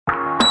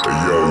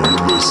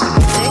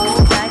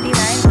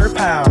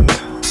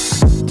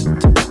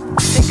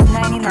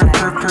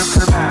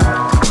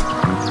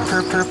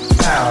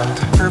pound,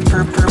 per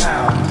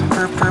pound,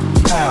 per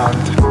pound.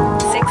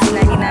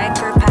 $6.99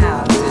 per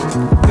pound.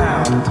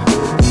 Pound.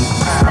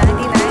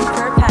 $99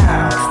 per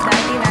pound.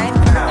 $99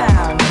 per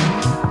pound.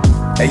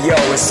 Hey yo,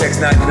 it's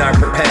 $6.99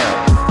 per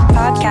pound.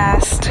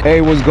 Podcast. Hey,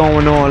 what's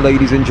going on,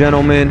 ladies and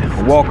gentlemen?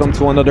 Welcome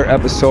to another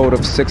episode of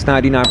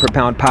 $6.99 per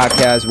pound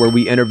podcast, where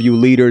we interview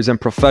leaders and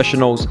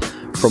professionals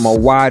from a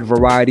wide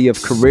variety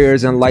of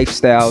careers and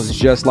lifestyles,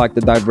 just like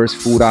the diverse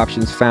food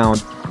options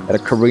found at a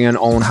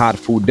Korean-owned hot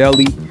food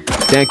deli.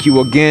 Thank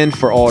you again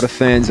for all the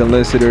fans and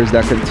listeners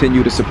that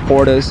continue to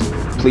support us.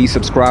 Please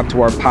subscribe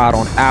to our pod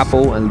on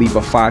Apple and leave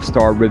a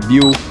 5-star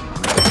review.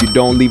 If you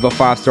don't leave a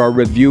 5-star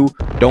review,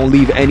 don't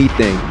leave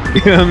anything.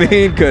 You know what I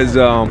mean? Because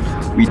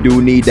we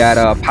do need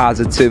that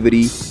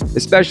positivity,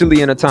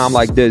 especially in a time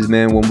like this,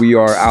 man, when we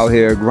are out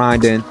here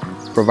grinding,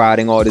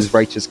 providing all this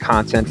righteous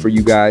content for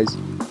you guys.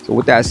 So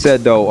with that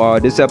said, though,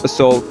 this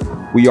episode,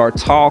 we are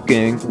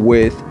talking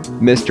with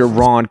Mr.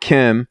 Ron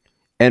Kim,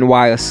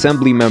 NY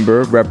Assembly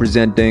member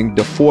representing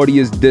the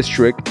 40th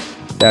district.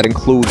 That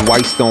includes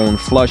Whitestone,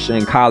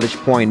 Flushing, College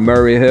Point,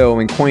 Murray Hill,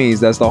 and Queens.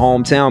 That's the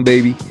hometown,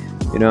 baby.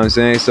 You know what I'm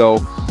saying? So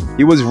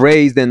he was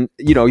raised and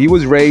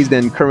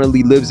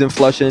currently lives in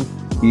Flushing.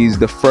 He's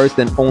the first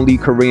and only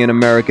Korean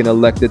American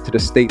elected to the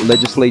state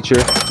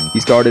legislature. He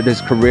started his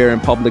career in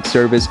public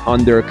service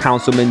under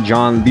Councilman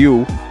John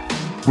Liu.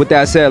 With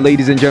that said,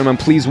 ladies and gentlemen,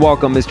 please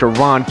welcome Mr.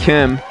 Ron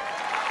Kim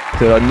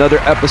to another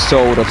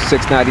episode of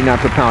 $6.99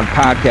 per pound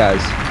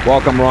podcast.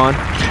 Welcome, Ron.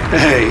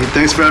 Hey,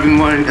 thanks for having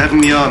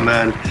me on,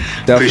 man.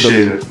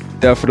 Appreciate it.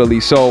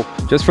 Definitely. So,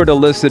 just for the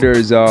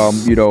listeners,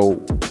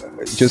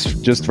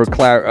 just for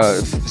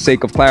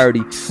sake of clarity,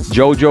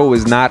 JoJo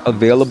is not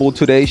available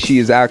today. She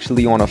is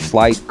actually on a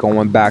flight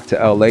going back to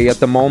LA at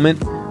the moment.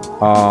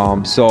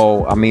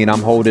 So, I mean,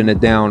 I'm holding it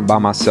down by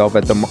myself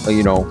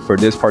for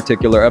this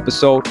particular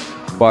episode.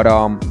 But,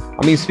 I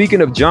mean,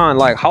 speaking of John,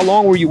 like, how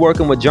long were you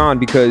working with John?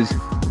 Because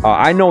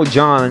I know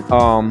John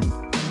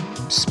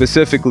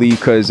specifically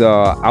because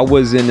I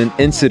was in an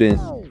incident.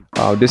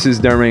 This is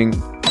during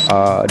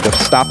the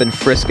stop and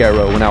frisk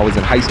era when I was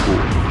in high school.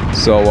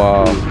 So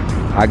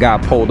I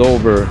got pulled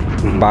over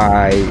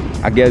by,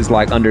 I guess,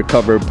 like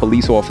undercover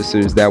police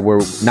officers that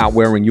were not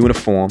wearing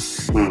uniform.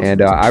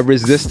 And I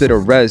resisted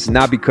arrest,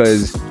 not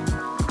because,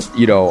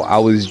 I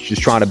was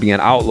just trying to be an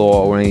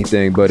outlaw or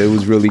anything, but it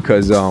was really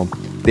because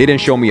they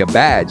didn't show me a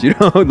badge,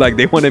 like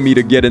they wanted me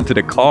to get into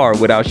the car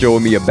without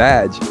showing me a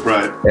badge.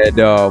 Right. And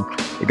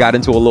it got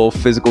into a little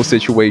physical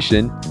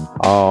situation.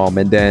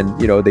 And then,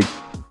 they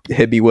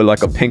hit me with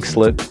like a pink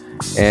slip.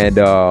 And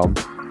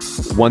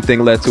one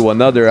thing led to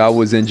another. I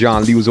was in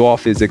John Liu's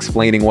office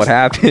explaining what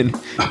happened.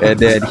 And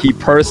then he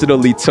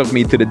personally took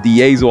me to the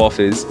DA's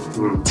office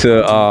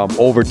to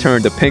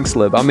overturn the pink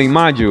slip. I mean,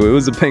 mind you, it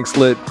was a pink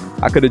slip.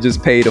 I could have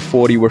just paid a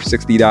 $40 or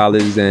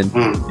 $60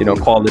 and,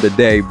 called it a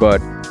day.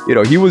 But,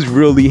 he was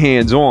really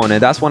hands-on.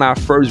 And that's when I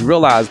first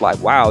realized, like,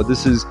 wow,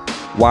 this is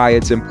why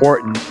it's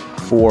important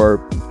for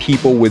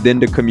people within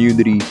the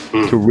community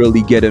to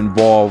really get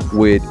involved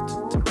with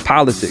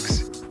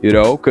politics,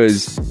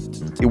 because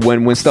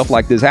when stuff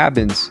like this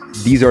happens,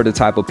 these are the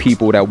type of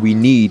people that we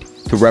need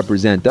to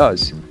represent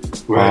us.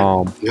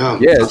 Right.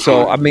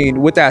 So, I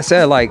mean, with that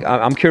said, like,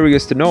 I'm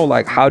curious to know,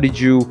 like, how did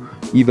you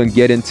even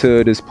get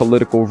into this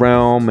political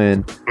realm,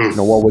 and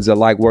what was it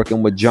like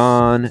working with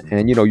John?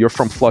 And you're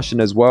from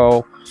Flushing as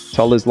well.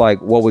 Tell us, like,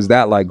 what was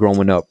that like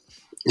growing up?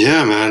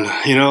 Yeah, man.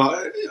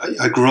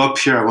 I grew up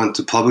here. I went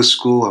to public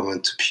school. I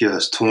went to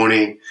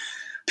PS20,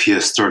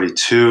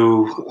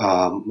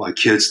 PS32. My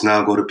kids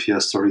now go to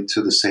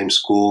PS32, the same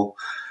school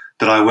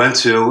that I went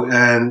to.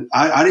 And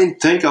I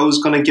didn't think I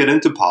was going to get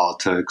into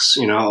politics.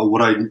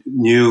 What I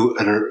knew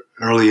at an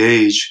early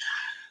age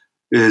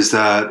is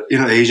that,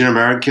 Asian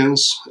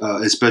Americans,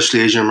 especially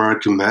Asian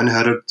American men,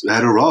 had a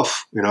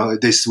rough.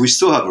 We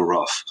still have a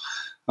rough.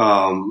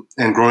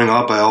 And growing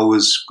up, I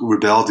always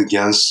rebelled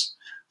against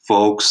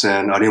folks,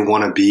 and I didn't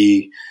want to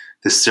be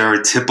the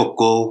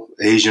stereotypical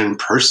Asian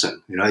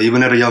person.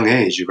 Even at a young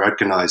age, you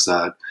recognize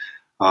that.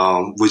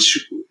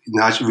 Which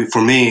naturally,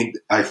 for me,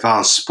 I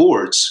found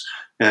sports,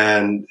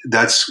 and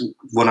that's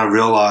when I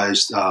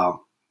realized how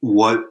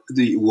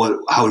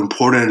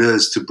important it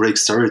is to break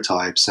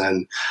stereotypes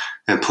and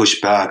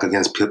push back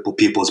against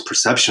people's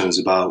perceptions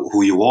about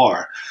who you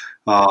are.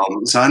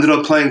 So I ended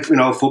up playing,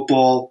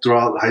 football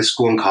throughout high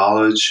school and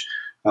college,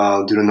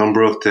 did a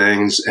number of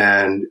things.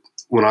 And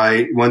when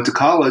I went to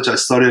college, I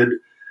studied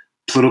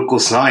political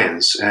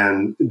science.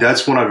 And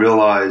that's when I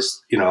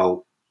realized,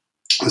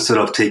 instead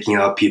of taking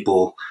out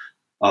people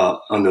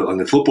on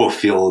the football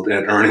field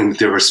and earning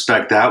their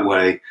respect that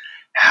way,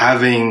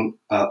 having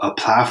a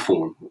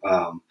platform,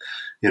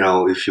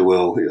 if you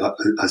will,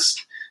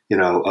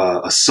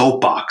 a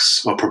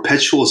soapbox, a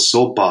perpetual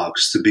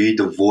soapbox, to be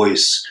the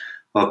voice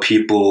of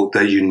people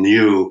that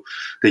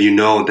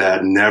that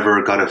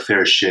never got a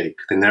fair shake.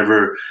 They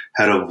never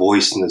had a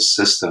voice in the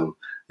system.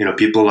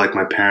 People like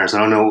my parents. I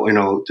don't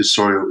know, the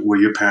story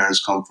where your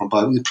parents come from,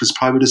 but it's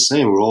probably the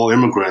same. We're all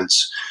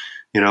immigrants,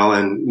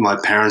 and my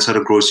parents had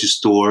a grocery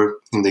store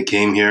and they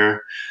came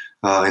here.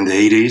 in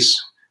the 80s.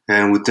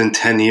 And within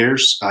 10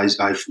 years, I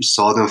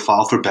saw them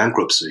file for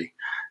bankruptcy,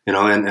 and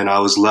I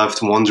was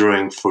left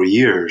wondering for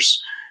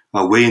years,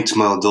 way into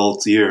my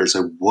adult years,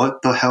 like,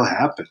 what the hell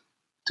happened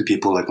to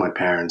people like my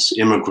parents,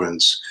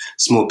 immigrants,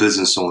 small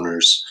business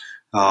owners.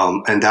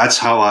 And that's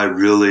how I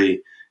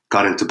really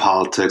got into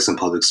politics and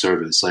public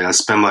service. Like, I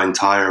spent my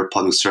entire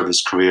public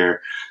service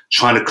career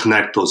trying to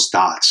connect those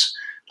dots.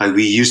 Like,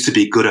 we used to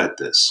be good at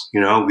this,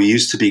 we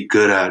used to be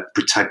good at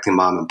protecting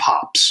mom and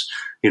pops,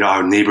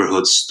 our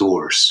neighborhood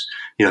stores.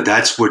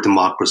 That's where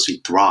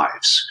democracy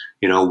thrives,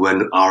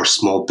 when our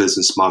small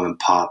business mom and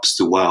pops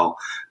do well.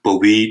 But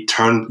we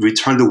turned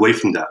away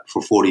from that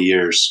for 40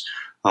 years.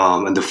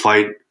 And the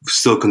fight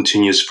still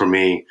continues for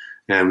me.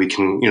 And we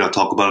can,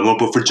 talk about it more.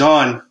 But for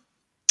John,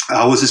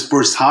 I was his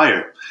first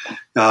hire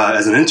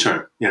as an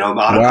intern, out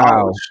of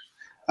college.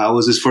 I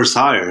was his first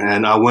hire.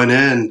 And I went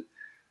in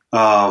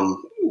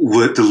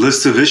with the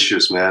list of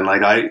issues, man.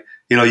 Like, I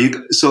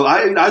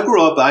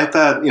grew up, I've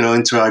had,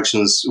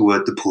 interactions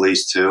with the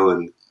police too,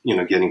 and,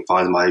 getting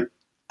fines. My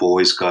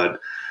boys got,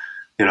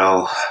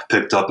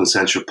 picked up in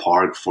Central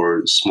Park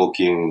for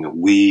smoking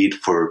weed,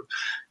 for,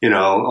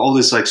 all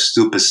this like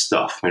stupid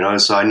stuff,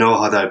 so I know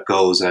how that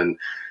goes. And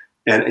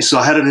so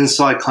I had an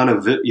inside kind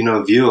of,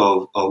 view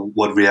of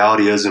what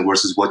reality is and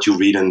versus what you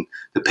read in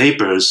the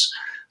papers.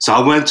 So I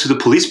went to the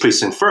police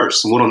precinct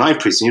first, 109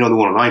 precinct, the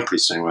 109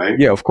 precinct, right?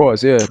 Yeah, of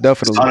course. Yeah,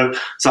 definitely.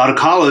 So out of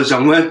college, I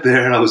went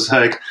there and I was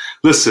like,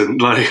 listen,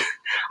 like,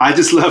 I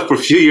just left for a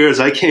few years.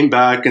 I came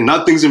back and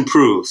nothing's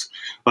improved.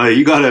 Like,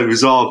 you got to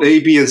resolve A,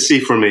 B, and C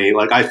for me.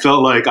 Like, I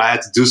felt like I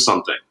had to do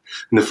something.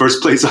 And the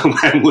first place I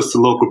went was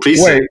the local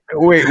precinct.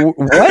 Wait,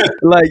 what?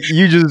 Like,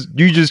 you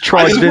just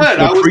charged into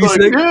the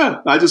precinct? Like,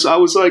 yeah. I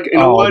was like, what?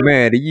 Oh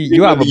man,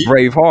 you have a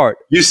brave heart.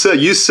 You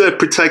said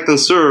protect and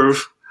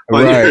serve.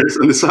 On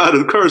the side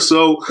of the curse.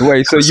 So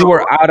you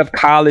were out of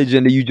college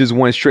and you just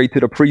went straight to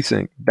the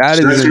precinct. That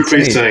is insane.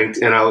 Precinct,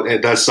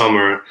 that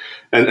summer,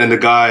 and the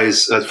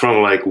guys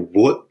from like,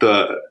 what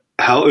the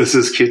hell is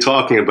this kid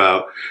talking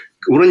about?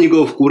 Wouldn't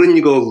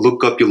you go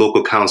look up your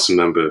local council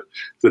member?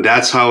 So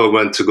that's how I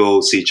went to go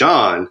see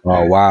John.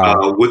 Oh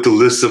wow! With the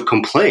list of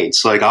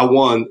complaints, like, I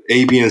want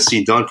A, B, and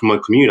C done for my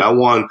community. I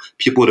want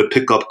people to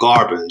pick up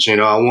garbage.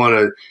 I want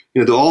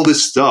to, do all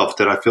this stuff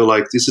that I feel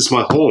like this is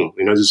my home.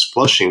 Just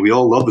Flushing. We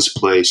all love this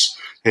place,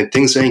 and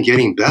things ain't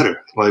getting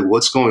better. Like,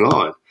 what's going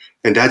on?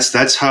 And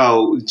that's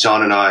how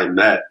John and I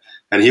met.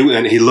 And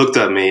he looked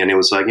at me and he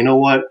was like, you know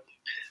what?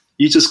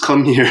 You just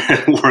come here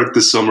and work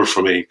this summer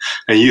for me,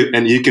 and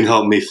you can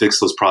help me fix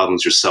those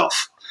problems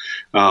yourself.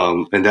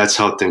 And that's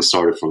how things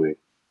started for me.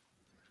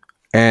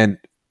 And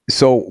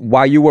so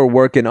while you were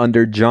working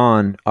under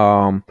John,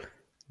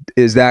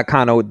 is that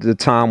kind of the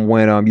time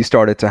when you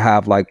started to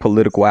have like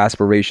political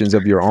aspirations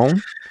of your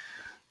own?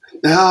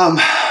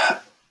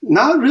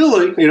 Not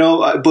really,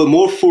 but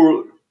more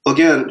for,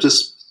 again,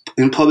 just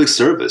in public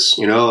service,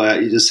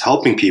 just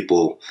helping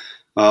people,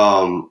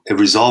 and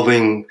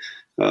resolving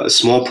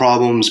small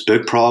problems,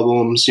 big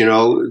problems,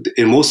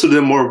 and most of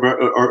them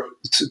are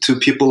to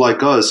people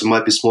like us. It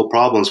might be small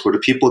problems. For the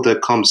people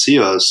that come see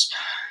us,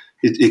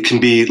 it can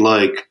be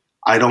like,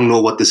 I don't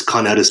know what this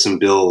Con Edison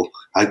bill,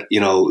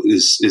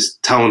 is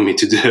telling me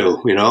to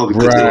do,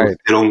 because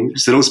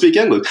they don't speak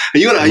English.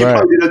 And you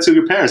probably do that to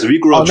your parents. If you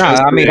grew up,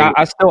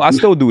 I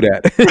still do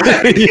that.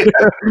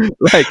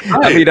 Right.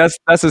 I mean,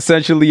 that's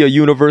essentially a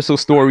universal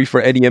story for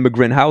any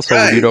immigrant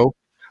household,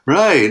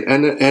 Right.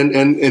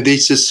 And they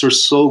just are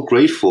so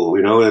grateful,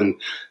 and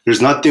there's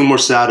nothing more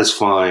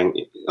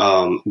satisfying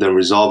than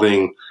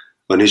resolving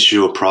an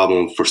issue or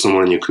problem for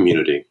someone in your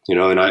community,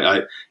 and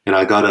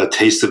I got a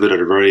taste of it at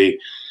a very,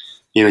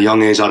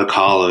 young age out of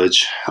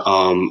college.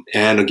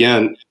 And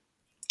again,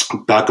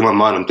 back in my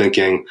mind, I'm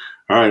thinking,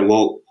 all right,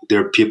 well, there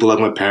are people like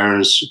my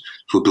parents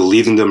who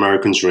believe in the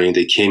American dream.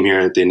 They came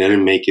here, they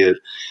didn't make it,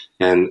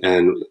 and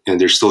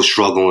they're still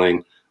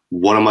struggling.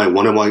 What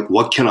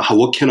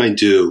can I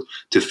do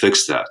to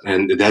fix that?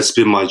 And that's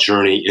been my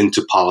journey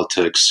into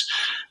politics,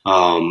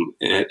 and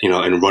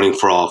running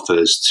for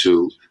office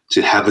to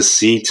have a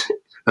seat,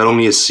 not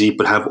only a seat,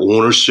 but have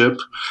ownership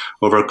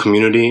of our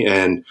community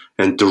and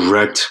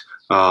direct,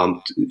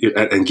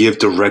 and give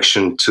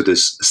direction to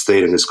this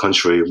state and this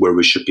country where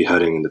we should be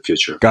heading in the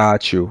future.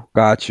 Got you.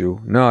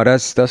 No,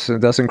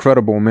 that's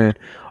incredible, man.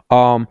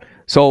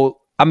 So,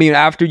 I mean,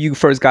 after you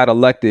first got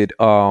elected,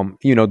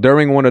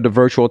 during one of the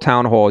virtual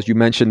town halls, you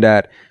mentioned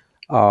that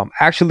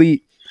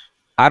actually,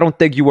 I don't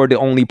think you were the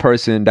only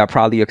person that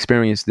probably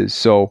experienced this.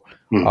 So,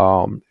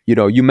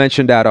 you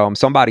mentioned that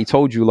somebody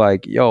told you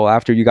like, yo,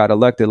 after you got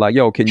elected, like,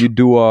 yo, can you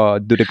do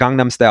the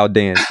Gangnam Style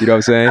dance? You know what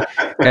I'm saying?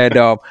 And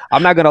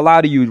I'm not gonna lie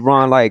to you,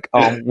 Ron. Like,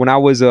 when I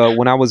was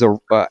a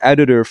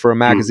editor for a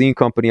magazine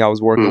company I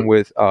was working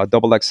with,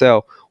 Double XL,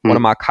 one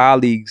of my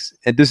colleagues,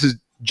 and this is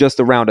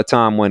just around the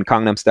time when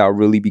Gangnam Style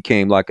really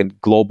became like a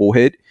global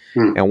hit.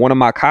 And one of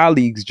my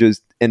colleagues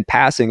just in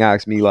passing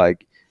asked me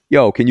like,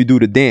 yo, can you do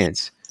the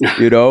dance?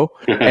 you know.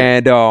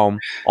 And on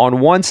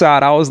one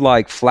side I was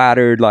like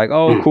flattered, like,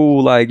 oh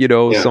cool, like, you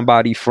know,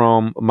 somebody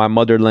from my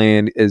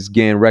motherland is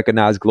getting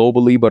recognized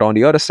globally. But on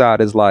the other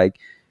side is like,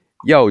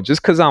 yo,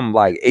 just because I'm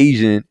like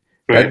Asian,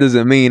 that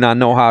doesn't mean I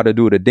know how to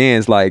do the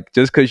dance. Like,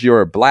 just because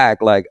you're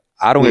black, like,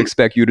 I don't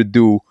expect you to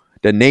do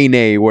the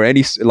nay or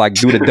any, like,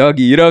 do the Dougie,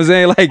 you know what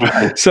I'm saying?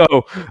 Like,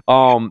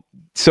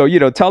 so, you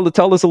know,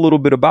 tell us a little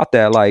bit about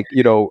that. Like,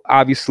 you know,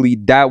 obviously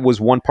that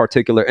was one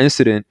particular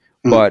incident,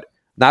 but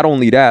not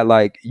only that,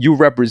 like, you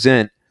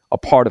represent a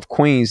part of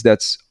Queens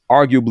that's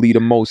arguably the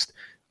most,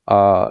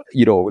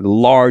 you know,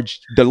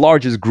 the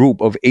largest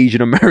group of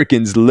Asian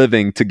Americans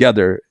living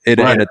together in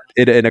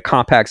a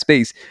compact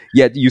space.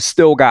 Yet you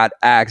still got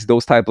asked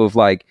those type of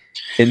like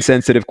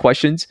insensitive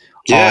questions.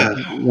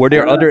 Were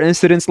there other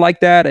incidents like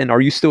that? And are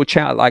you still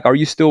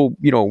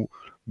you know,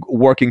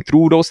 working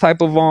through those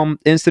type of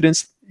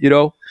instances?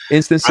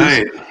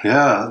 Right.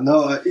 Yeah.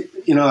 No.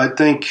 You know, I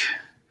think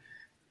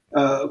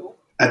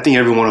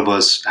every one of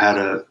us had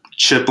a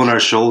chip on our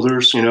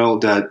shoulders, you know,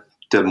 that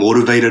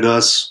motivated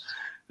us,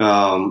 you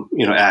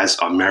know, as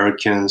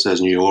Americans,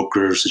 as New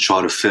Yorkers, to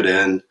try to fit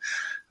in.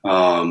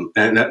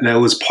 And that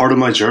was part of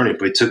my journey,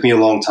 but it took me a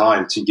long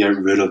time to get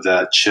rid of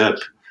that chip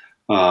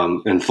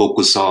and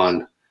focus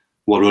on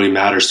what really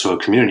matters to our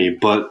community.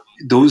 But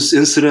those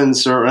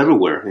incidents are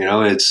everywhere, you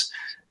know, it's,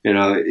 you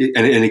know,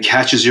 and it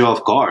catches you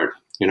off guard.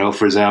 You know,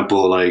 for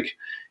example, like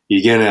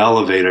you get in an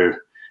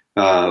elevator,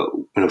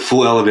 in a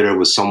full elevator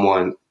with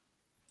someone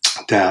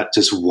that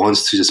just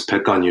wants to just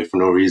pick on you for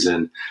no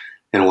reason,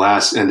 and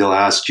they'll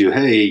ask you,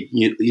 hey,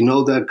 you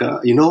know that guy,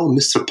 you know,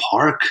 Mr.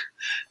 Park,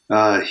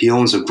 he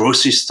owns a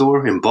grocery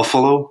store in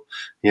Buffalo,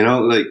 you know,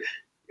 like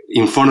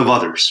in front of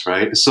others,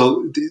 right?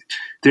 So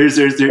there's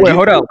wait,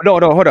 hold up, no,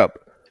 hold up.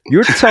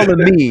 You're telling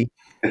me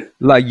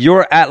like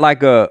you're at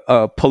like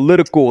a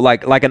political,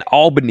 like in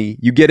Albany,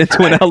 you get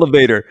into an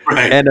elevator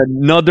and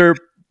another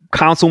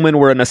councilman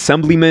or an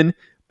assemblyman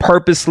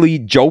purposely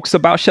jokes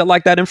about shit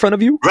like that in front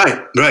of you?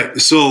 Right.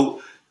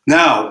 So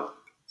now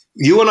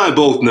you and I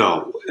both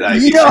know.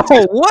 Like, yo,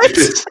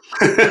 what?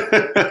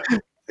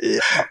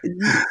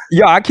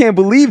 Yo, I can't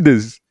believe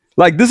this.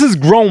 Like, this is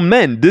grown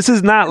men. This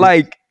is not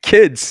like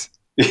kids.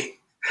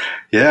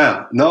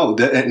 Yeah, no.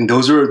 And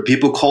those are,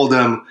 people call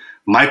them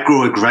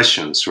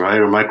microaggressions, right?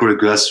 Or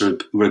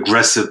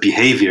regressive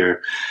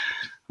behavior.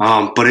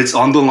 But it's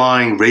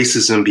underlying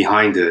racism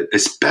behind it,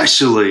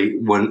 especially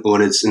when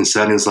it's in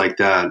settings like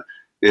that.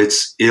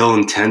 It's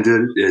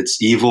ill-intended, it's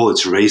evil,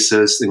 it's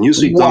racist, and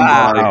usually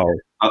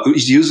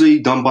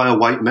done by a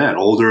white man,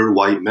 older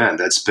white man.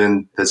 That's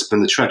been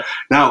the trend.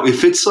 Now,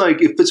 if it's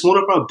one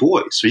of our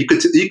boys, so you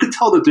could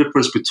tell the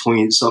difference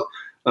between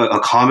a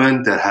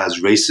comment that has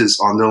racist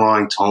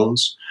underlying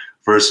tones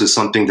versus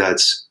something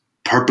that's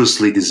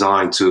purposely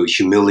designed to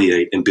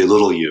humiliate and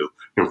belittle you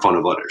in front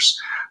of others.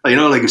 You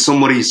know, like if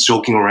somebody's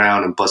joking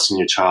around and busting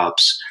your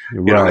chops,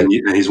 you know,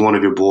 and he's one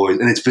of your boys,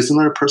 and it's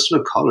another person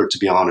of color, to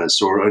be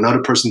honest, or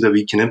another person that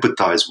we can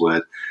empathize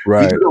with.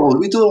 Right.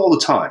 We do it all the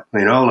time,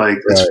 you know, like.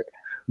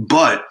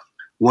 But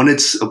when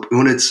it's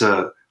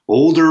a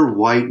older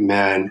white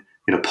man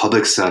in a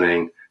public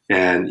setting,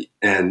 and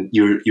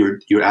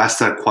you're asked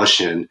that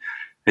question,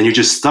 and you're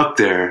just stuck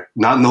there,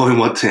 not knowing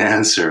what to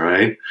answer,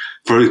 right?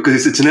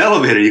 Because it's an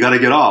elevator, you got to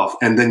get off,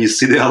 and then you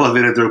see the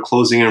elevator door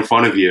closing in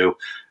front of you.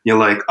 You're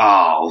like,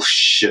 oh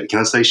shit! Can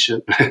I say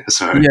shit?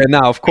 Sorry. Yeah, no,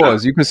 of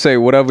course you can say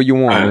whatever you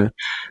want,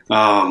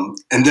 man.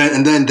 And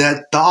then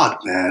that thought,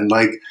 man,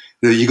 like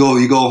you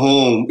go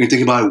home, you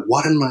think about it,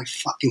 why didn't I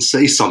fucking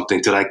say something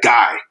to that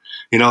guy?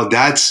 You know,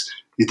 that's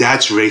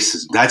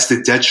racism. That's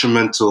the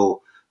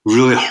detrimental,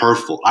 really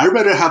hurtful. I'd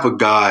rather have a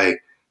guy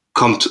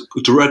come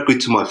directly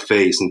to my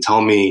face and tell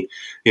me,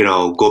 you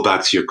know, go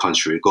back to your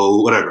country, go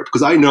whatever,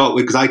 because I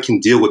can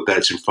deal with that.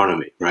 It's in front of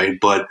me, right?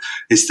 But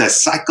it's that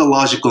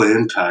psychological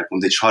impact when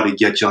they try to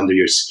get you under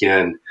your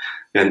skin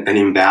and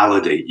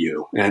invalidate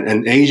you.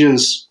 And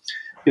Asians,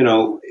 you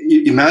know,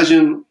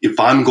 imagine if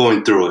I'm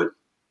going through it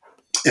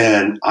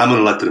and I'm an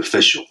elected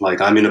official,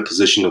 like I'm in a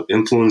position of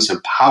influence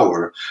and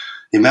power.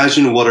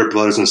 Imagine what our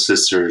brothers and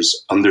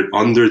sisters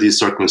under these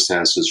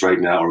circumstances right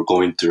now are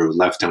going through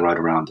left and right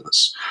around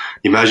us.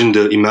 Imagine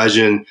the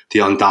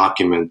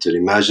undocumented.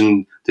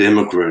 Imagine the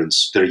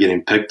immigrants that are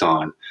getting picked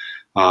on,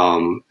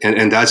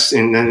 and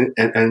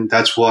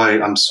that's why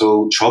I'm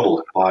so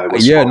troubled by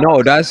what's going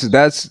on.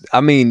 That's.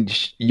 I mean,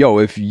 yo,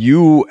 if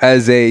you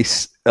as a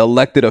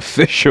elected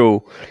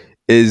official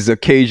is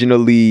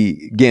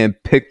occasionally getting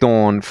picked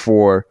on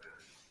for,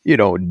 you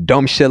know,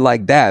 dumb shit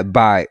like that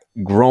by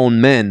grown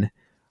men.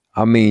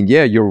 I mean,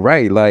 yeah, you're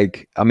right.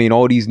 Like, I mean,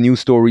 all these news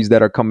stories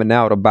that are coming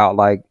out about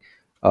like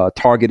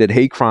targeted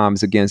hate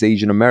crimes against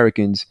Asian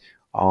Americans,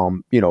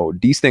 you know,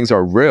 these things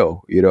are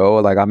real, you know,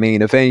 like, I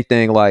mean, if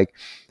anything, like,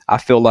 I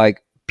feel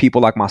like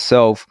people like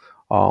myself,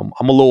 I'm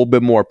a little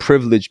bit more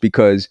privileged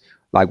because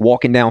like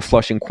walking down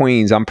Flushing,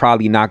 Queens, I'm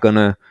probably not going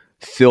to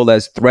feel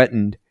as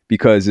threatened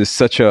because it's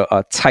such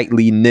a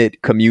tightly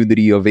knit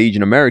community of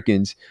Asian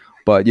Americans.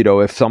 But, you know,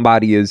 if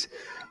somebody is,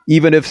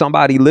 even if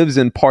somebody lives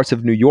in parts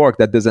of New York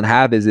that doesn't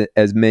have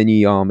as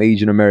many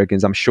Asian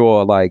Americans, I'm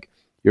sure like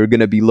you're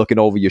gonna be looking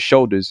over your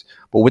shoulders.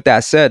 But with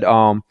that said,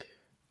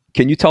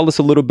 can you tell us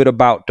a little bit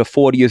about the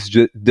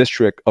 40th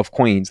district of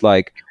Queens?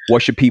 Like,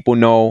 what should people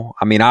know?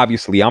 I mean,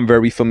 obviously, I'm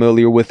very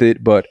familiar with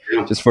it, but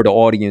just for the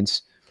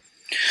audience.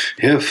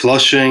 Yeah,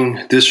 Flushing,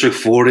 District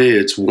 40,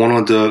 it's one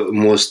of the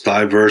most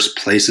diverse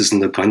places in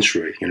the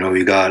country. You know,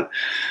 you got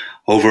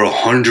over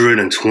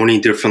 120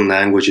 different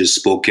languages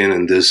spoken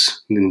in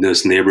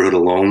this neighborhood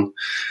alone.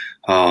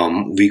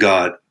 We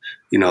got,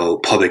 you know,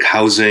 public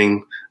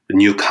housing,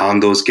 new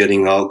condos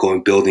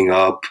building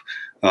up,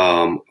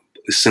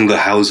 single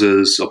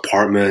houses,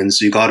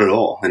 apartments, you got it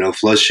all. You know,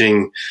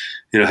 Flushing,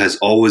 you know, has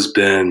always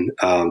been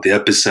the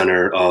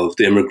epicenter of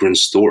the immigrant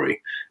story.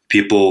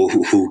 People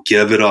who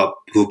give it up,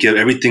 who give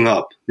everything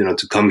up, you know,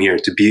 to come here,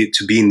 to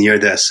be near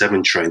that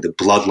 7 train, the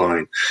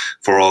bloodline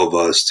for all of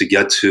us, to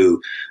get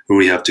to where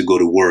we have to go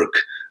to work.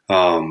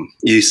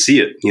 You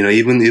see it, you know,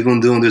 even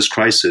during this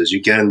crisis,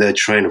 you get in that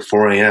train at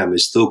 4 a.m.,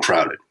 it's still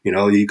crowded. You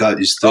know, you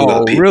still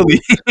got people. Oh,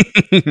 really?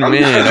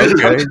 Man,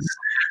 okay.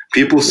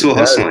 People still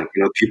hustling.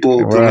 You know, people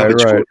don't have a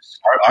choice.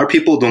 Our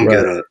people don't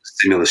get a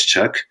stimulus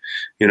check.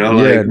 You know,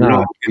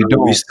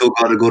 we still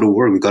got to go to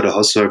work. We got to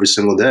hustle every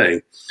single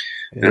day.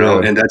 You know,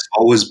 and that's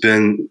always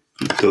been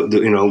the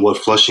you know what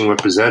Flushing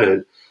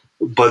represented.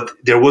 But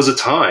there was a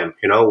time,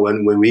 you know,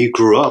 when we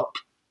grew up,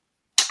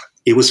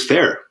 it was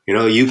fair. You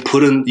know, you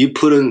put in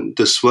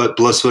the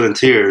blood, sweat, and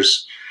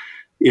tears.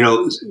 You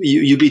know,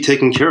 you be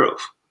taken care of.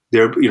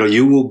 There, you know,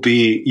 you'll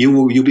be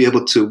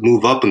able to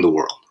move up in the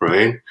world,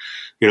 right?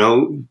 You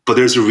know, but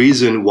there's a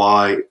reason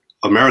why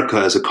America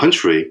as a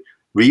country,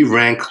 we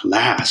rank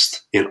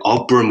last in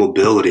upward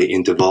mobility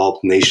in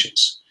developed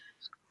nations.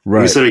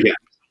 Right. We said again,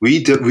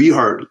 we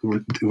are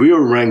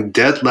ranked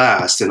dead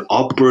last in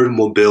upward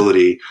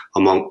mobility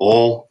among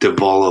all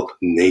developed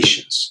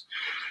nations.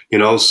 You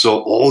know,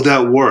 so all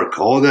that work,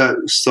 all that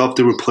stuff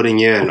that we're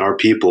putting in, our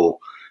people,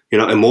 you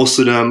know, and most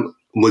of them,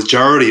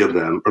 majority of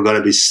them are going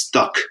to be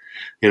stuck,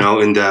 you know,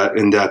 in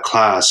that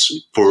class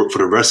for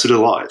the rest of their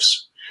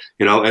lives.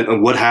 You know,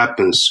 and what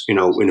happens, you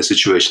know, in a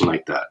situation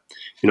like that?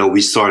 You know,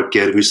 we start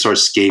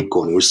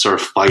scapegoating, we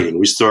start fighting,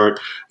 we start,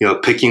 you know,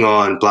 picking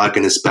on Black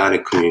and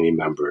Hispanic community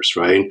members,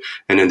 right?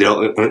 And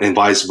then and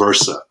vice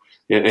versa.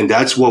 And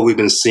that's what we've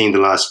been seeing the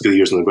last few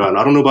years on the ground.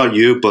 I don't know about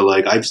you, but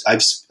like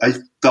I've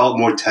felt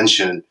more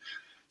tension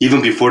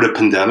even before the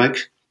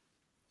pandemic,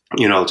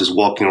 you know, just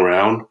walking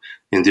around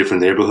in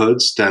different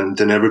neighborhoods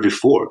than ever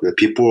before. That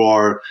people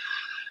are,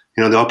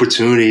 you know, the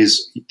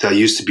opportunities that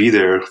used to be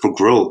there for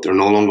growth are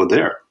no longer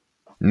there.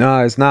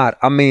 No, it's not.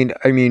 I mean,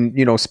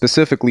 you know,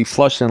 specifically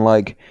Flushing,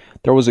 like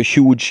there was a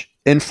huge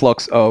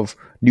influx of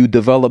new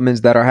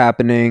developments that are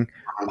happening.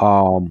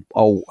 You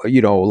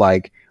know,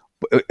 like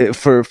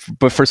for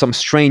some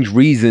strange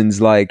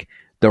reasons, like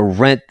the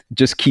rent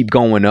just keep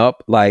going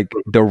up. Like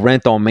the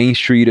rent on Main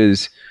Street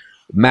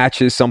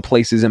matches some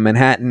places in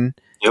Manhattan.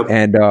 Yep.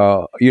 And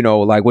you know,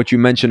 like what you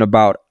mentioned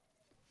about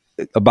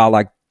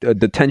like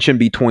the tension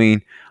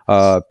between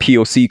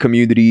POC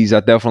communities, I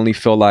definitely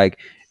feel like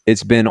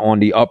it's been on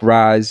the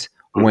uprise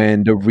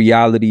when the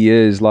reality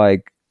is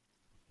like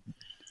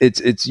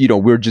it's you know,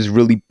 we're just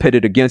really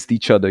pitted against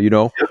each other, you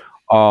know.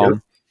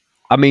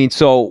 I mean,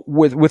 so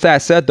with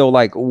that said though,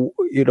 like,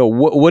 you know,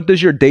 what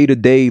does your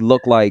day-to-day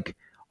look like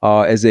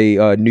as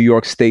a New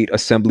York State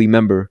Assembly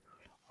member?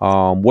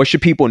 What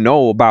should people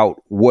know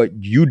about what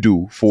you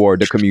do for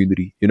the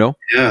community, you know?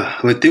 Yeah,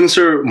 I mean, things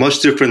are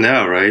much different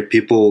now, right?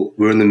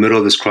 We're in the middle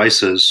of this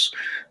crisis.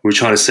 We're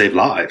trying to save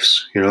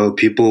lives. You know,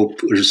 people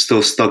are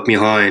still stuck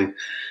behind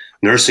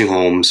nursing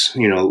homes,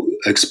 you know,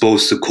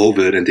 exposed to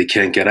COVID, and they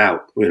can't get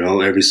out, you know,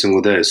 every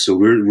single day. So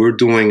we're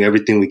doing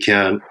everything we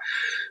can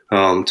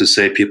to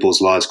save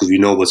people's lives because we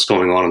know what's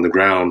going on the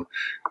ground.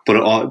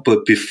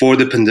 But before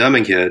the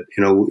pandemic hit,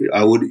 you know,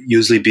 I would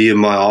usually be in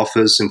my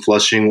office in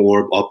Flushing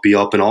or be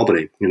up in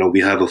Albany. You know, we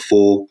have a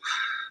full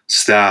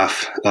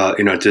staff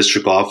in our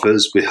district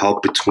office. We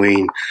help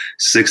between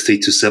 60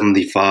 to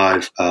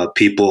 75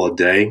 people a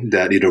day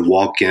that either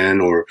walk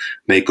in or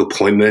make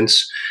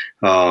appointments.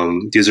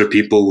 These are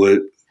people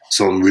with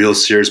some real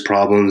serious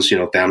problems, you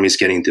know, families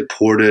getting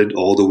deported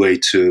all the way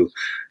to,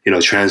 you know,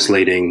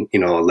 translating, you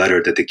know, a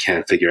letter that they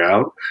can't figure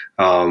out.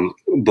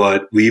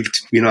 But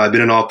I've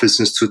been in office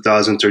since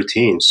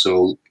 2013.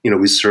 So, you know,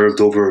 we served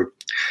over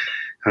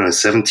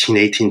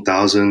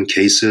 18,000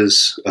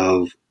 cases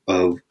of,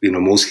 you know,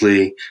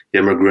 mostly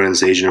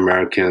immigrants, Asian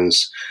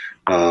Americans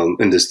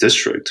in this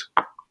district.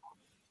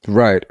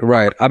 Right.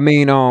 I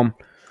mean,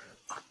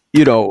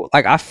 you know,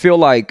 like I feel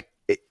like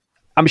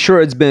I'm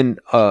sure it's been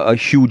a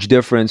huge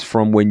difference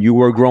from when you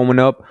were growing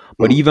up.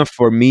 But even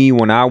for me,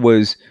 when I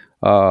was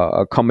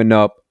coming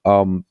up,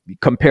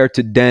 compared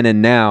to then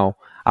and now,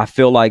 I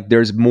feel like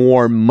there's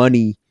more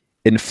money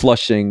in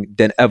Flushing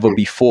than ever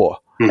before.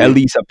 At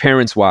least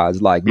appearance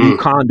wise, like new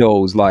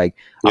condos, like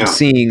I'm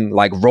seeing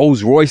like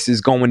Rolls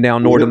Royces going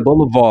down Northern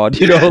Boulevard,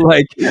 you know,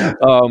 like,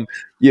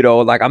 you know,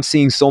 like I'm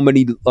seeing so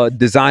many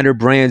designer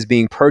brands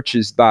being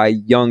purchased by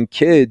young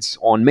kids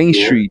on Main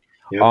Street.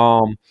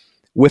 Yeah.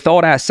 With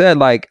all that said,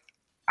 like,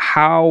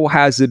 how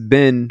has it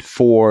been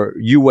for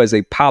you as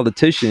a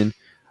politician,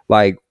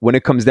 like when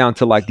it comes down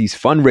to like these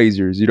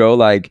fundraisers, you know,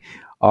 like,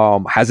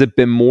 has it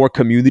been more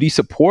community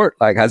support?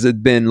 Like, has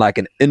it been like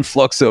an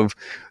influx of,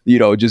 you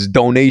know, just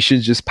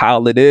donations just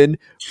piling in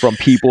from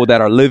people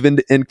that are living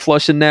in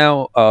Flushing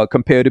now,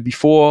 compared to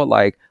before?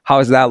 Like, how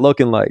is that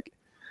looking like?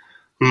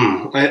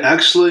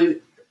 I've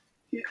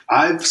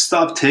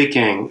stopped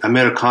taking, I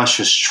made a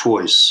conscious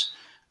choice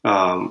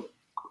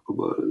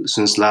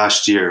since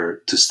last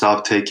year to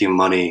stop taking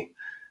money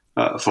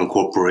from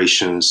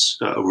corporations,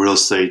 real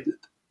estate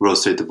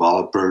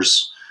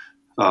developers,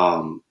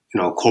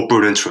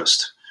 corporate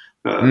interest.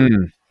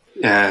 And,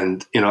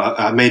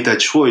 I made that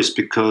choice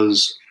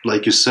because,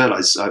 like you said,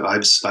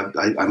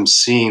 I'm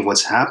seeing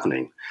what's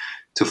happening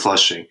to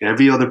Flushing.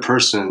 Every other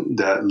person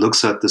that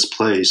looks at this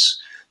place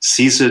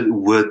sees it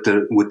with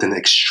an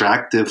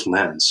extractive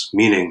lens,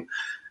 meaning,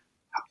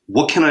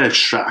 what can I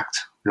extract?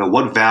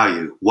 What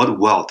value, what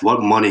wealth,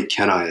 what money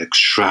can I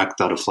extract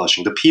out of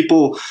Flushing? The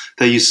people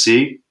that you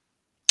see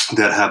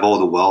that have all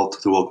the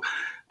wealth,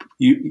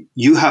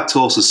 you have to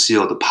also see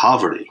all the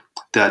poverty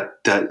that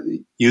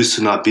used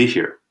to not be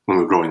here when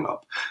we were growing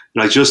up.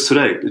 Like just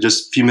today,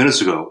 just a few minutes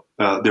ago,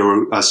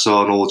 I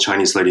saw an old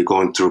Chinese lady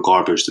going through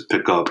garbage to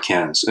pick up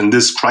cans. In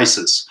this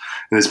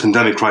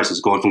pandemic crisis,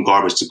 going from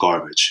garbage to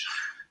garbage.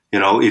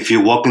 If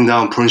you're walking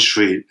down Prince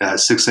Street at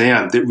 6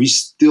 a.m., we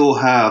still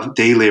have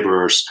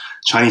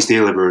Chinese day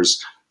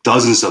laborers,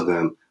 dozens of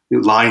them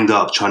lined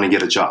up trying to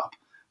get a job.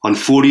 On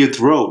 40th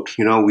Road,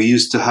 we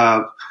used to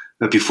have,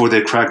 before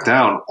they cracked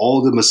down,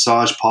 all the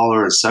massage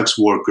parlor and sex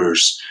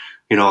workers,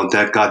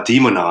 that got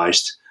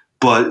demonized,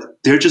 but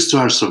they're just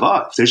trying to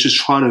survive. They're just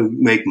trying to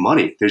make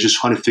money. They're just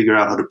trying to figure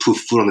out how to put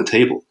food on the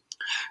table.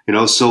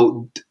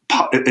 So,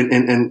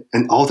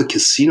 and all the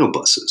casino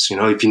buses,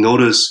 if you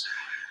notice,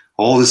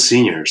 all the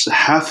seniors,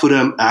 half of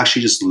them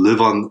actually just live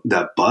on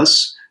that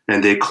bus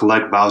and they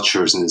collect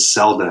vouchers and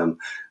sell them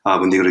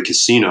when they go to the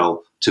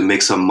casino to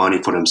make some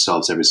money for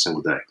themselves every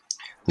single day.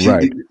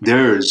 Right.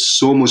 There is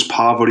so much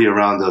poverty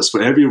around us.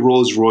 For every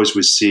Rolls Royce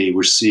we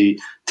see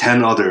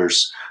 10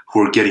 others who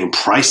are getting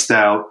priced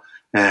out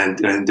and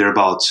they're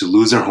about to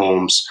lose their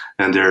homes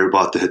and they're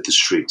about to hit the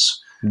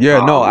streets.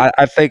 Yeah, no,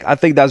 I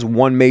think that's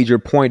one major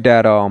point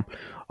that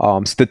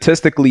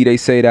statistically they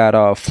say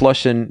that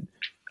Flushing,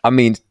 I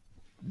mean,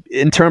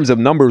 in terms of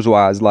numbers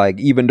wise, like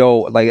even though,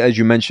 like as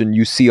you mentioned,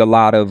 you see a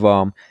lot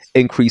of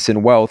increase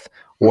in wealth,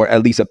 or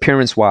at least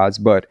appearance wise,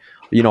 but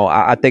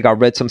I think I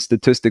read some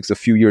statistics a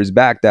few years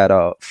back that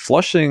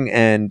Flushing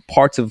and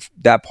parts of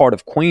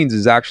Queens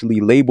is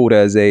actually labeled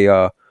as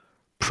a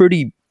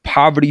pretty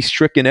poverty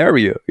stricken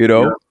area.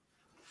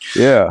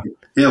 Yeah.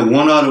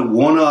 One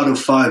out of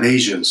 5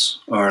 Asians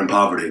are in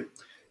poverty.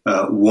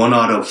 1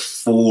 out of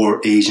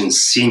 4 Asian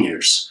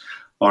seniors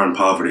are in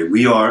poverty.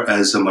 We are,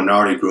 as a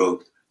minority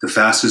group, the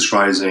fastest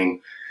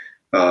rising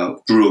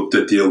group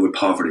that deal with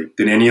poverty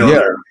than any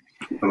other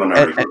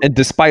minority group. And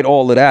despite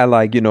all of that,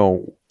 like,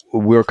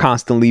 we're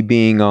constantly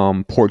being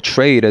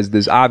portrayed as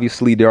this.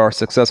 Obviously, there are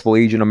successful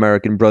Asian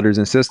American brothers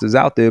and sisters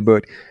out there,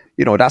 but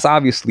that's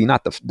obviously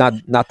not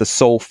the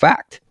sole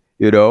fact.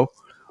 And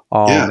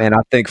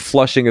I think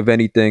Flushing, if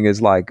anything, is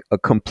like a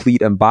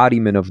complete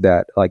embodiment of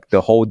that. Like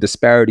the whole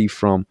disparity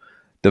from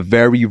the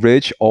very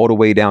rich all the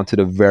way down to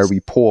the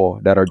very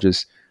poor that are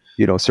just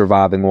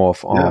surviving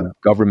off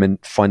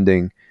government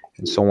funding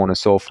and so on and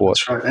so forth.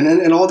 That's right.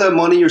 And all that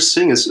money you're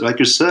seeing is, like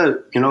you said,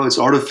 it's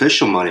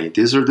artificial money.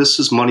 This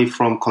is money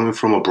coming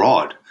from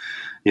abroad.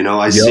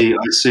 I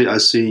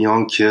see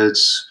young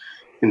kids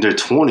in their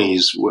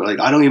 20s where, like,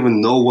 I don't even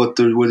know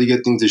where they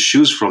get these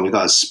shoes from. You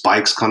got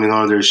spikes coming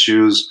out of their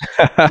shoes.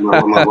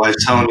 My wife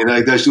telling me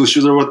like those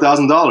shoes are worth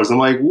 $1,000. I'm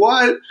like,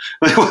 what?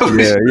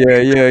 Yeah.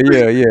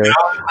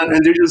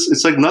 And they're just,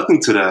 it's like nothing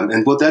to them.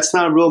 But that's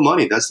not real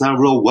money. That's not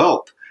real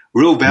wealth.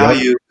 Real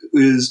value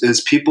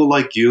is people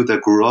like you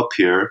that grew up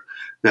here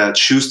that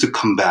choose to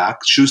come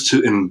back, choose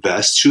to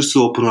invest, choose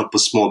to open up a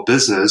small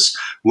business.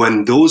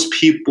 When those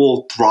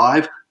people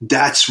thrive,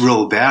 that's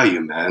real value,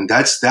 man.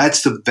 That's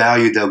the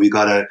value that we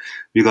gotta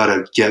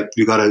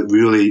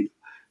really,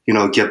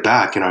 get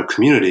back in our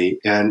community.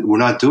 And we're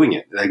not doing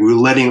it. Like, we're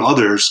letting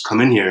others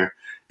come in here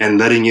and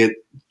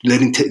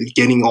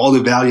getting all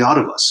the value out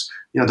of us.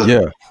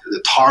 The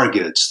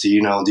Targets,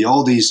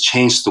 all these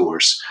chain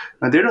stores.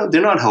 And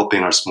they're not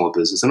helping our small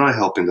business. They're not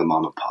helping the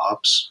mom and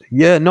pops.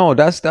 Yeah, no,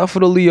 that's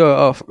definitely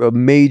a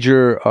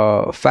major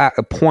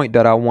point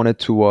that I wanted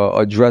to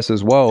address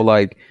as well.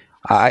 Like,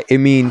 I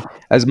mean,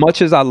 as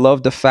much as I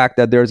love the fact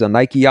that there's a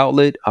Nike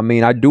outlet, I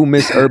mean, I do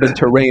miss urban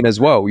terrain as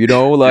well.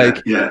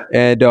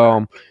 And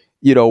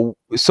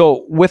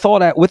so with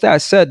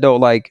that said, though,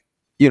 like,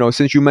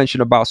 since you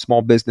mentioned about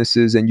small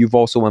businesses, and you've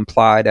also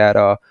implied that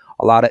a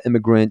lot of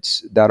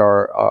immigrants that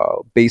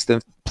are based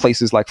in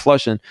places like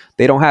Flushing,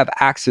 they don't have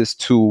access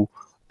to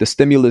the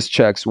stimulus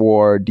checks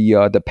or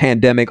the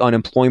pandemic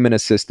unemployment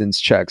assistance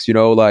checks,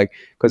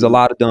 because a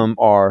lot of them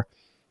are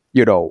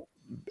you know,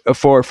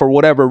 for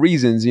whatever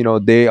reasons, you know,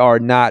 they're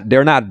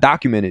not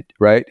documented,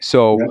 right?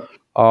 So,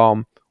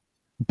 Yeah.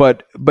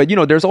 but you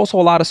know, there's also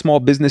a lot of small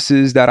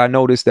businesses that I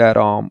noticed that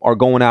are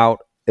going out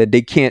that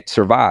they can't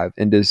survive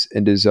in this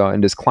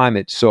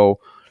climate. So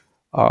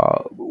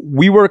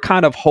we were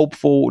kind of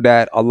hopeful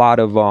that a lot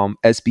of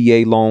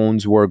SBA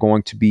loans were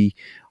going to be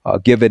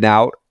given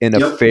out in a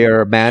Yep.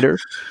 fair manner,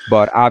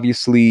 but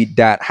obviously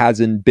that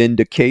hasn't been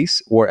the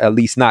case, or at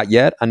least not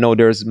yet. I know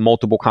there's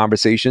multiple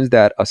conversations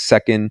that a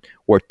second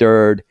or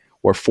third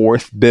or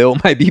fourth bill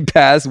might be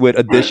passed with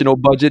additional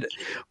budget,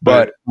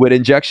 but Right. with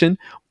injection.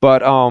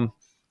 But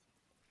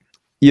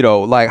you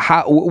know, like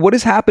what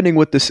is happening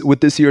with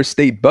this year's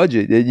state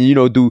budget? And, you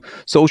know, do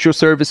social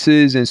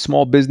services and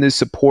small business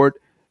support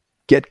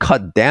get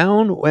cut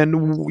down?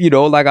 And you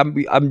know, like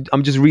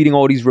I'm just reading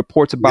all these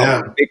reports about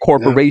Yeah. big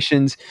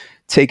corporations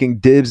taking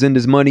dibs in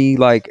this money.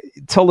 Like,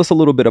 tell us a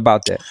little bit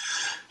about that.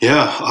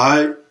 Yeah,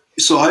 I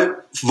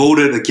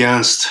voted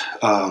against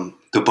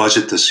the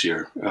budget this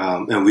year,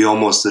 and we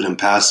almost didn't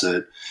pass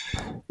it.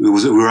 We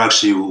were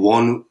actually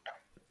one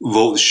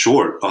vote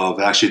short of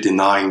actually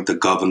denying the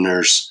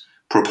governor's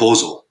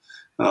proposal.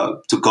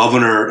 The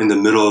governor, in the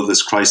middle of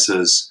this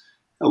crisis,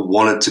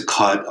 wanted to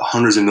cut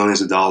hundreds of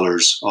millions of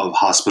dollars of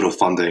hospital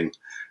funding,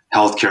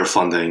 healthcare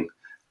funding.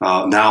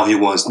 Now he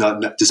wants,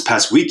 not this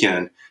past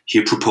weekend,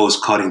 he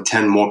proposed cutting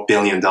 $10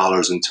 billion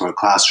into our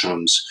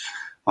classrooms,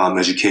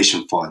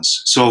 education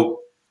funds. So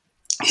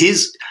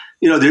he's,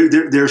 you know,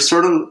 there are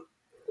certain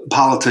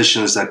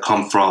politicians that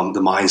come from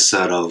the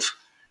mindset of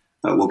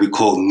what we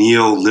call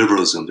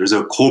neoliberalism. There's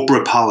a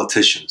corporate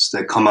politicians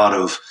that come out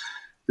of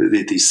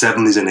the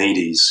 70s and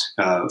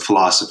 80s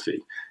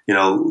philosophy. You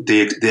know,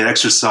 they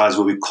exercise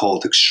what we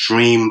call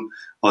extreme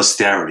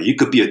austerity. You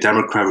could be a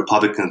Democrat,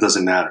 Republican, it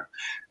doesn't matter.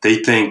 They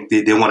think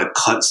they want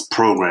to cut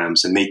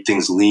programs and make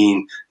things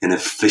lean and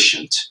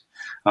efficient.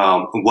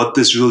 What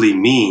this really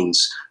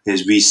means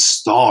is we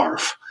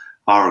starve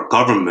our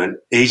government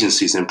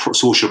agencies and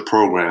social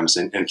programs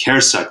and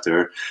care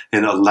sector,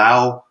 and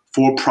allow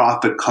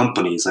for-profit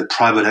companies like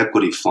private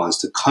equity funds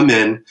to come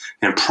in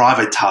and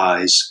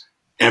privatize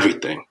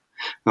everything.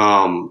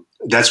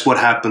 That's what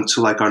happened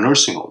to like our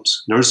nursing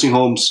homes. Nursing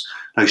homes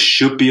like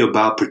should be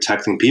about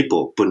protecting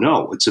people, but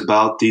no, it's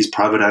about these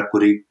private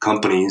equity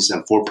companies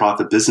and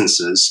for-profit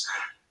businesses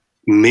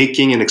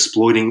making and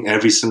exploiting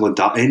every single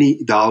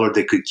any dollar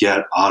they could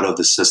get out of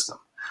the system.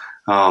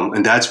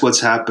 And that's what's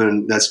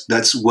happened.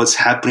 That's what's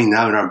happening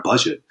now in our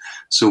budget.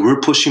 So we're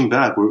pushing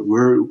back.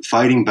 We're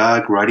fighting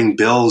back, writing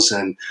bills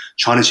and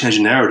trying to change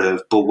the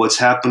narrative. But what's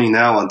happening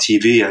now on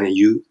TV, and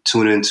you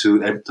tune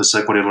into just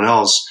like everyone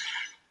else,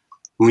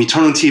 when we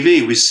turn on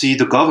TV, we see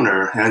the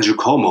governor, Andrew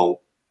Cuomo,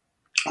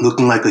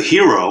 looking like a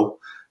hero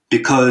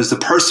because the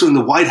person in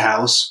the White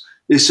House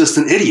is just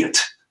an idiot.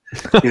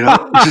 You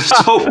know,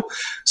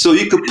 so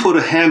you could put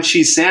a ham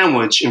cheese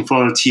sandwich in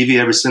front of TV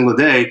every single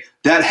day.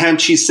 That ham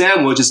cheese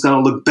sandwich is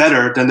going to look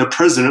better than the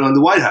president in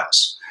the White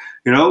House.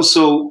 You know,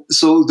 so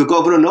the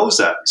governor knows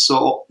that.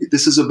 So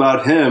this is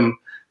about him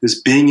is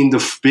being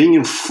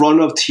in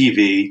front of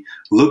TV,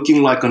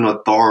 looking like an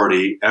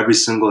authority every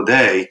single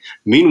day.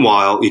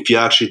 Meanwhile, if you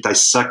actually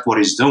dissect what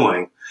he's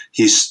doing,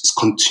 he's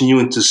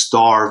continuing to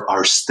starve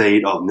our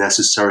state of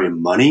necessary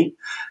money.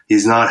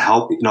 He's not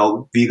helping. You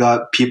know, we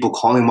got people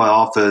calling my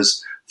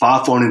office,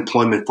 filed for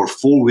unemployment for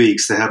 4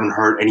 weeks. They haven't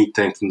heard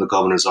anything from the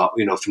governor's,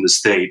 you know, from the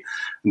state.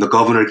 And the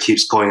governor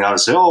keeps going out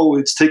and saying, "Oh,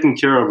 it's taken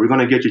care of. We're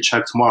going to get your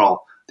check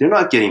tomorrow." They're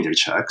not getting their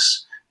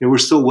checks. You know, we're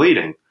still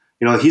waiting.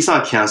 You know, he's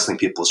not canceling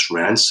people's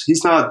rents.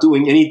 He's not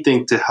doing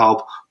anything to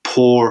help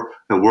poor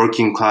and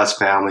working class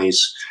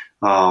families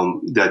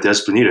that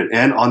desperately need it,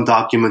 and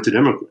undocumented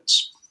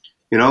immigrants.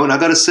 You know, and I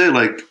got to say,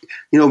 like,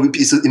 you know,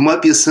 it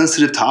might be a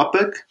sensitive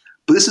topic,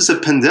 but this is a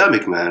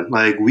pandemic, man.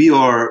 Like, we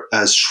are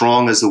as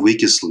strong as the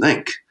weakest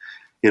link.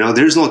 You know,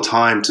 there's no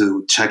time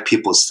to check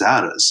people's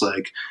status.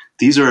 Like,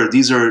 these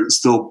are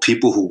still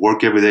people who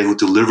work every day, who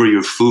deliver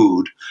your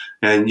food,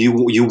 and you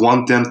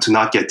want them to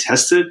not get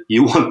tested.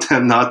 You want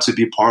them not to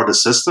be part of the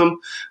system.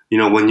 You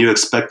know, when you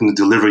expect them to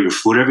deliver your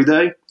food every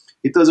day,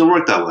 it doesn't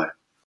work that way.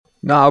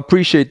 No, I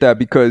appreciate that,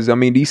 because I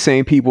mean, these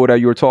same people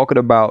that you were talking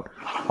about,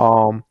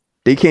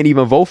 they can't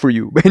even vote for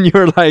you, and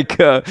you're like,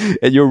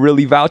 and you're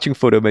really vouching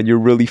for them, and you're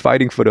really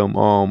fighting for them.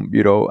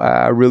 You know,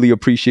 I really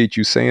appreciate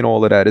you saying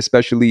all of that,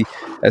 especially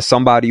as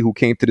somebody who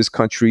came to this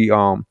country,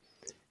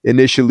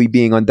 initially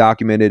being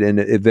undocumented and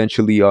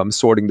eventually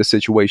sorting the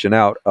situation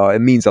out.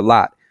 It means a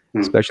lot,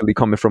 especially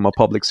coming from a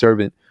public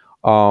servant.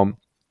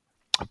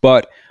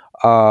 But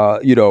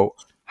you know,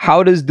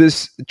 how does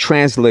this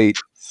translate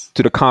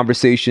to the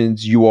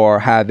conversations you are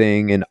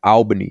having in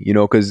Albany? You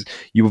know, because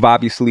you've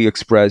obviously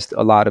expressed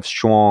a lot of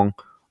strong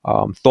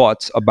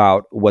thoughts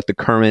about what the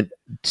current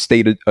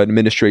state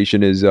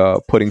administration is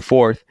putting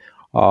forth.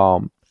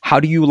 How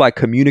do you like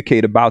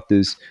communicate about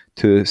this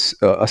to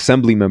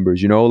assembly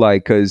members? You know,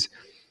 like, because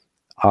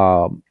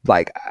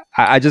Like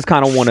I just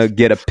kind of want to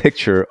get a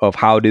picture of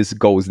how this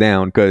goes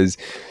down because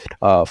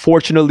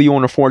fortunately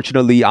or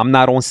unfortunately, I'm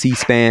not on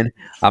C-SPAN.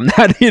 I'm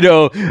not,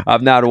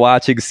 I'm not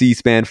watching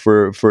C-SPAN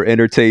for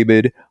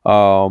entertainment.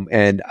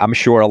 And I'm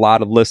sure a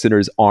lot of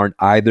listeners aren't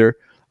either.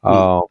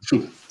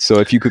 So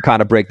if you could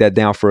kind of break that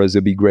down for us,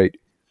 it'd be great.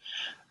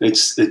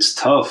 It's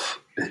tough.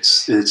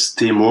 It's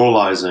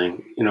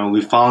demoralizing.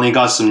 We finally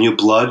got some new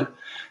blood.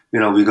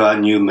 We got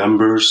new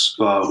members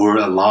who are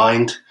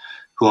aligned,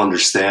 who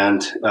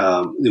understand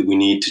that we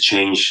need to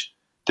change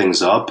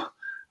things up.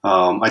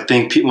 I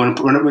think when,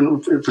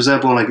 for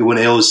example, like when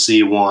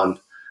AOC won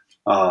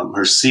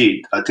her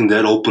seat, I think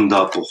that opened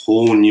up a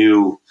whole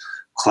new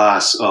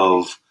class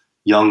of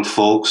young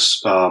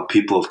folks,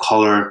 people of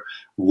color,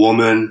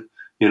 women,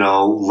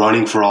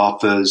 running for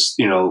office,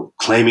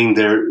 claiming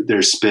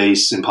their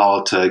space in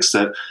politics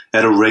that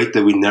at a rate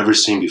that we've never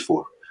seen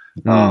before.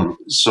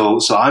 So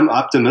I'm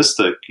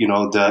optimistic,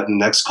 that in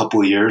the next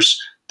couple of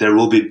years, there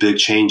will be big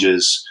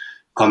changes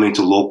coming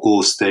to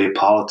local state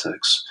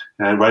politics,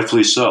 and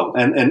rightfully so.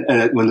 And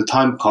when the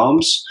time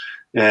comes,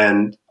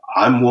 and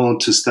I'm willing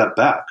to step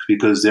back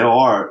because there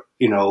are,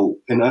 and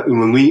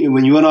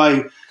when you and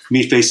I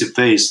meet face to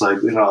face, like,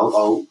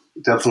 I'll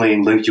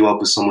definitely link you up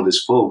with some of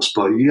these folks,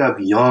 but you have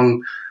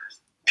young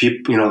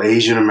people,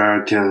 Asian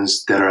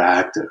Americans that are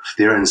active.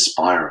 They're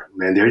inspiring,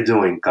 man. They're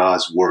doing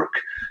God's work,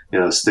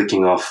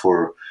 sticking up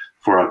for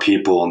our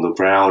people on the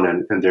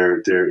ground, and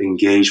they're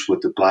engaged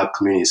with the Black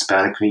community,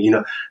 Hispanic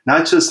community,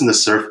 not just in the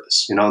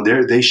surface,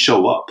 they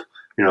show up,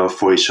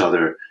 for each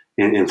other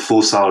in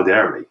full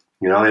solidarity,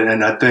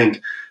 and I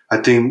think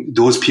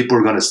those people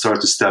are going to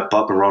start to step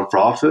up and run for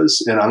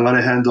office, and I'm going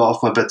to hand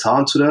off my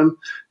baton to them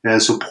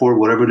and support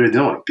whatever they're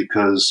doing,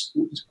 because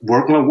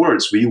work my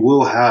words, we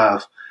will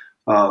have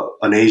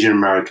an Asian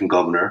American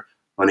governor,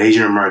 an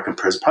Asian American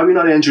president, probably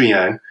not Andrew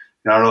Yang.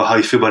 I don't know how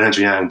you feel about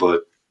Andrew Yang,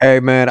 but hey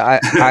man,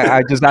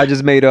 I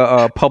just made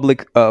a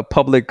public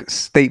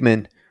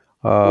statement.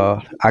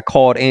 I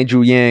called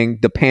Andrew Yang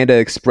the Panda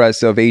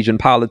Express of Asian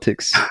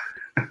politics.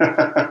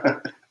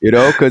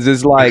 Because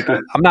it's like,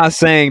 I'm not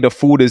saying the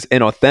food is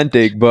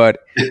inauthentic, but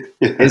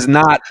it's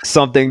not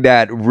something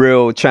that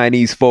real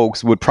Chinese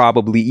folks would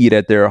probably eat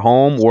at their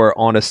home or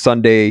on a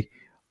Sunday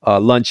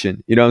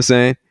luncheon. You know what I'm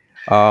saying?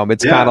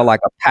 It's kind of like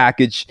a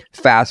packaged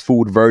fast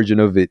food version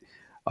of it.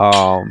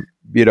 So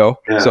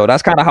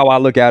that's kind of how I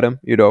look at him,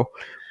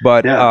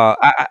 But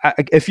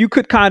if you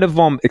could kind of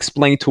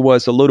explain to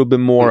us a little bit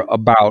more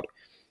about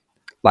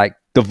like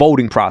the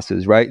voting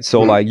process, right?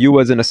 So like you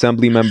as an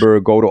assembly member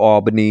go to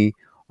Albany,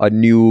 a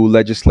new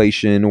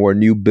legislation or a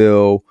new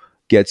bill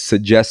gets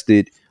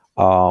suggested.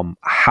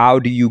 How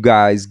do you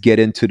guys get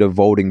into the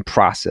voting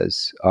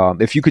process?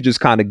 If you could just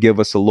kind of give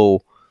us a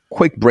little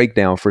quick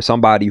breakdown for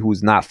somebody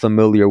who's not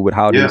familiar with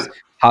how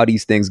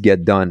these things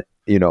get done,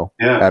 at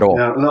all.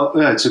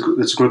 It's a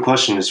good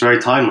question. It's very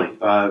timely.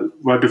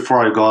 Right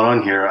before I got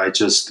on here,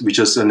 we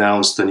just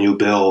announced a new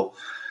bill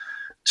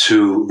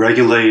to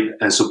regulate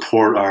and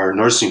support our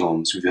nursing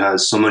homes. We've had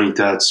so many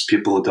deaths,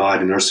 people who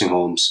died in nursing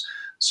homes.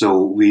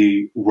 So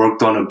we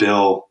worked on a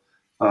bill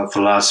for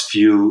the last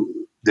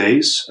few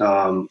days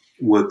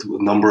with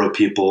a number of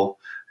people.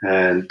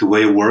 And the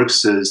way it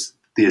works is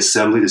the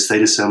assembly, the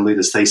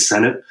state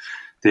senate,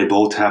 they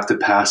both have to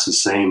pass the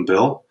same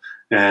bill.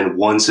 And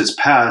once it's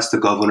passed, the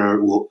governor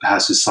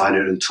has to sign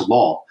it into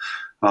law.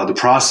 The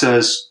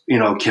process,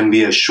 can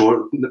be a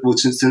short.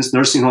 Since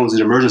nursing homes is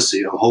an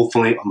emergency, I'm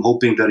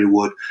hoping that it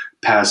would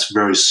pass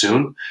very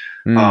soon.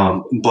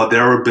 But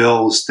there are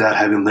bills that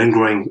have been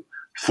lingering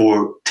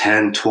for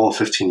 10, 12,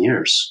 15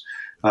 years.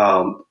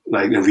 And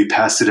we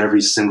passed it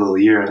every single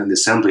year in the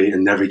assembly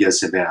and never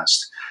gets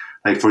advanced.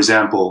 Like, for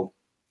example,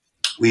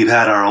 we've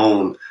had our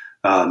own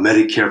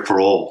Medicare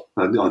for All,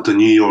 the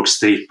New York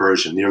State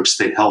version, New York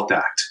State Health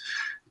Act,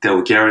 that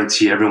will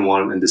guarantee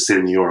everyone in the state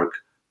of New York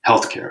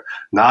healthcare,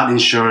 not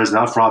insurance,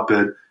 not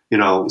profit,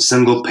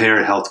 single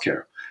payer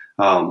healthcare.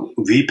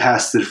 We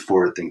passed it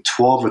for, I think,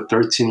 12 or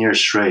 13 years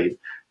straight,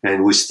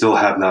 and we still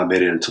have not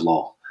made it into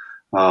law.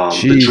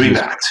 The Dream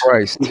Act.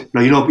 Christ.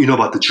 Now, you know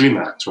about the Dream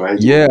Act, right?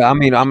 Yeah, I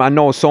mean, I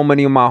know so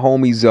many of my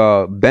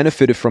homies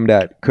benefited from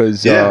that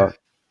because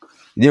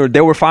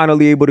they were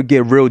finally able to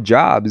get real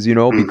jobs,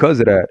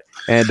 because of that.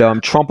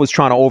 And Trump was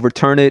trying to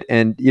overturn it,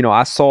 and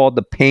I saw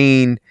the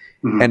pain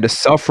and the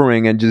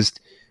suffering and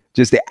just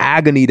the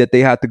agony that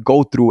they had to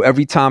go through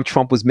every time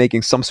Trump was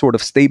making some sort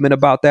of statement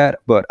about that.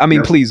 But I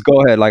mean, please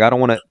go ahead. Like, I don't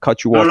want to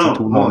cut you off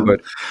for too long.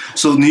 But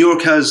so New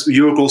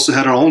York also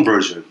had our own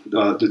version.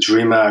 The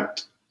Dream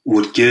Act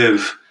would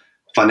give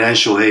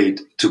financial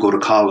aid to go to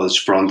college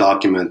for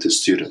undocumented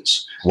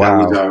students.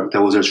 Wow.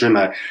 That was our Dream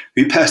Act.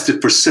 We passed it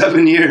for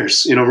 7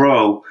 years in a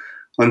row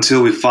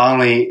until we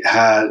finally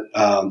had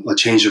a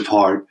change of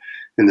heart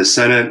in the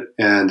Senate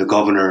and the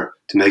governor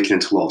to make it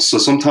into law. So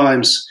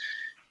sometimes,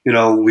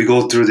 we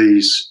go through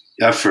these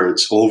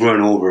efforts over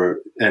and over,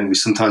 and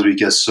sometimes we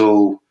get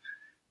so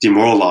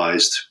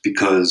demoralized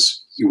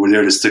because we're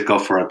there to stick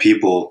up for our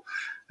people,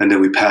 and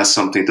then we pass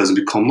something, it doesn't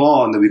become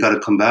law, and then we got to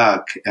come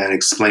back and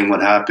explain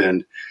what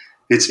happened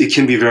it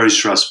can be very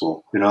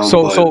stressful, you know.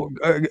 So but, so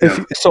if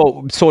yeah.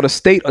 so the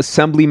state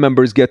assembly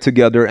members get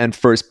together and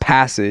first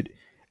pass it,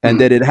 and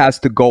then it has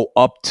to go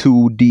up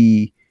to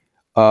the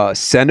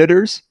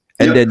senators,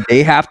 and Yep. then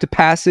they have to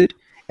pass it,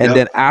 and Yep.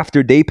 then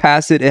after they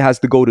pass it, it has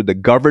to go to the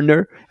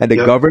governor, and the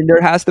Yep. governor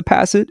has to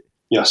pass it.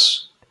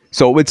 Yes.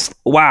 So it's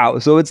wow.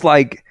 So it's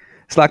like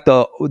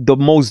the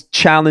most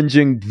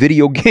challenging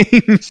video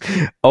game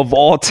of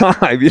all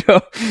time. You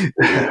know,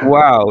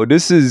 wow.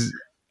 This is.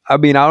 I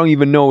mean, I don't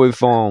even know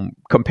if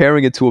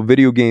comparing it to a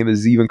video game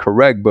is even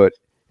correct, but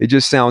it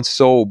just sounds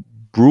so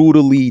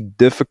brutally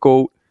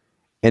difficult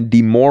and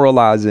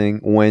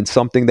demoralizing when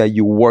something that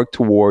you work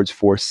towards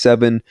for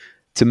 7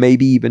 to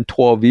maybe even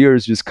 12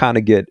 years just kind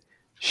of get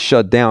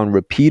shut down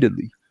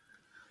repeatedly.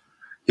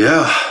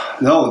 Yeah.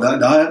 No,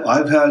 that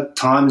I've had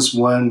times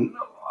when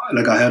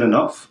like I had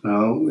enough, you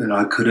know, and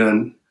I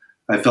couldn't.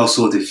 I felt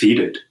so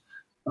defeated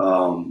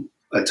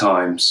at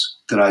times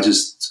that I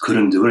just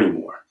couldn't do it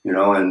anymore, you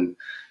know, and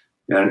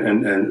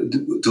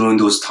during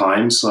those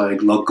times,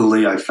 like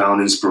luckily I found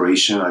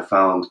inspiration, I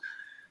found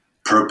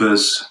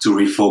purpose to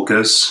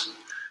refocus.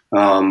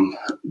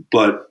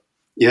 But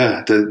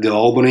yeah, the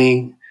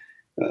Albany,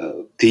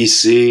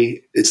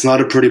 DC, it's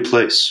not a pretty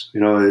place.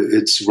 You know,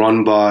 it's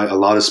run by a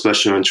lot of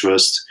special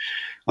interests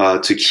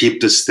to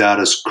keep the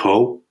status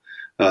quo,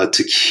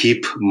 to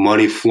keep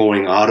money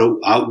flowing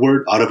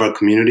outward out of our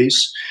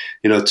communities.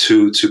 You know,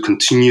 to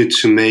continue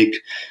to make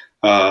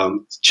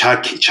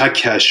check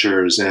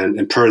cashers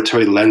and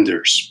predatory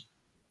lenders,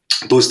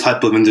 those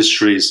type of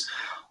industries,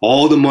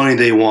 all the money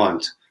they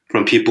want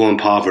from people in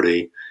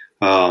poverty,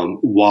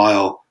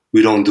 while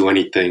we don't do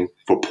anything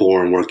for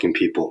poor and working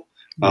people.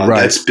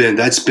 Right.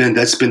 That's been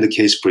the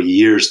case for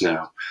years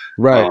now.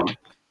 Right.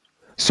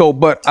 So,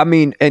 but I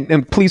mean,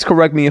 and please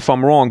correct me if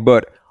I'm wrong,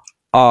 but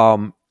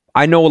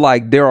I know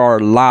like there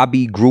are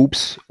lobby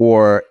groups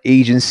or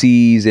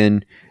agencies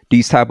and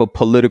these type of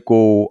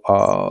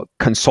political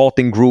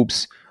consulting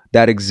groups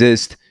that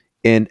exist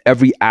in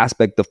every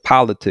aspect of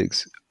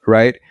politics,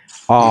 right?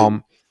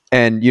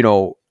 And you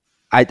know,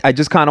 I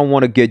just kind of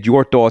want to get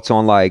your thoughts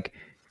on like,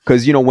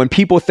 because you know, when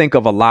people think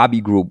of a lobby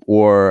group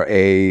or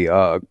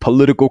a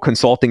political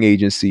consulting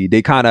agency,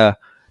 they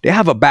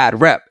have a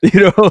bad rep, you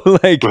know,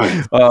 like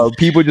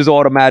people just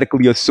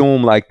automatically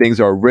assume like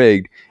things are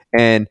rigged.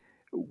 And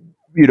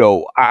you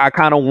know, I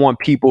kind of want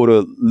people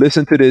to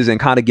listen to this and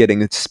kind of get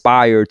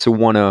inspired to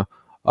want to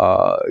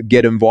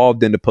get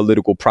involved in the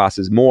political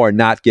process more,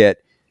 not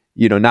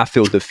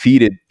feel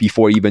defeated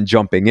before even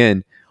jumping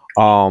in.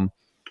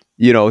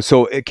 You know,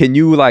 so can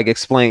you like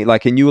explain,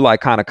 like, can you like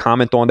kind of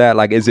comment on that?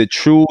 Like, is it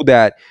true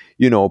that,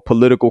 you know,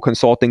 political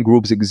consulting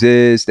groups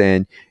exist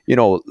and, you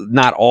know,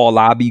 not all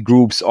lobby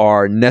groups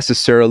are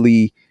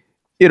necessarily,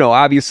 you know,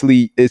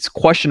 obviously it's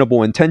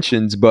questionable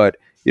intentions, but,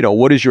 you know,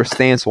 what is your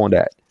stance on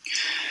that?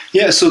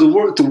 Yeah. So the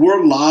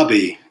word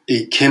lobby,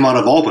 it came out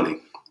of Albany,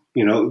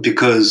 you know,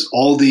 because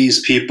all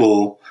these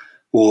people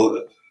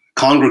will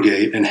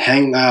congregate and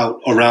hang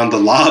out around the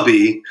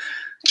lobby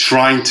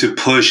trying to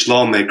push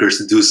lawmakers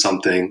to do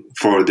something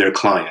for their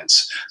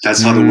clients.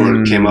 That's how the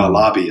word came out,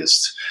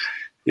 lobbyist,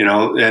 you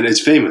know, and it's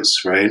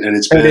famous, right? And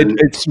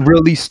it's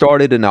really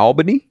started in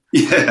Albany?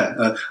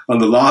 Yeah, on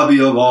the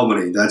lobby of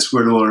Albany. That's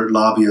where the word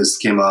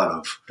lobbyist came out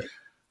of.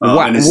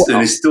 And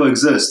it still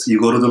exists. You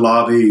go to the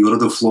lobby, you go to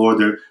the floor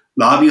there.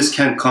 Lobbyists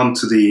can't come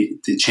to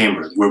the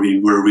chamber where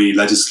we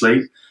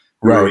legislate,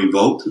 where we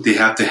vote. They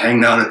have to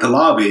hang out at the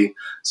lobby.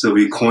 So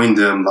we coined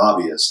them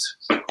lobbyists.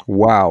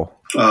 Wow.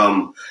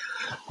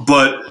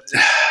 But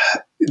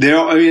there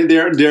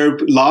are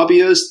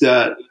lobbyists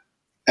that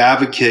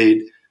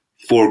advocate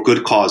for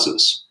good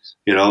causes,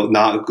 you know,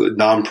 not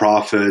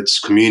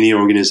nonprofits, community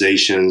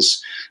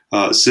organizations,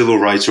 civil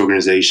rights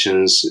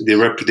organizations.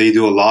 They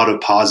do a lot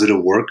of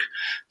positive work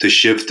to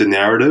shift the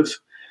narrative.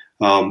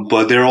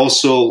 But there are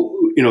also,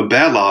 you know,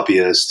 bad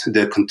lobbyists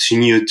that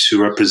continue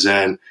to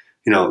represent,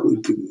 you know,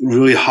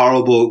 really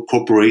horrible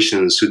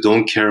corporations who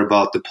don't care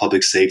about the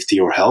public safety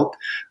or health.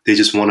 They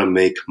just want to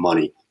make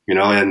money, you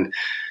know, and,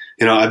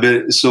 you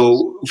know,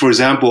 so for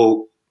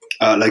example,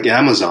 like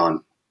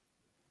Amazon,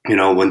 you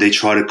know, when they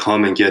try to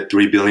come and get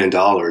 $3 billion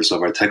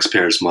of our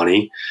taxpayers'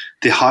 money,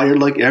 they hire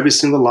like every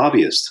single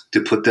lobbyist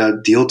to put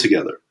that deal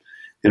together,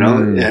 you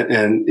know,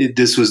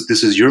 this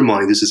is your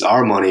money. This is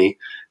our money.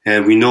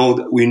 And we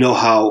know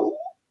how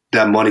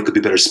that money could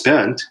be better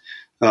spent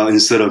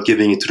instead of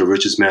giving it to the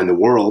richest man in the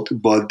world.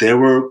 But they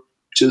were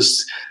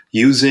just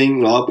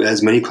using up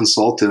as many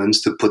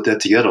consultants to put that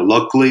together.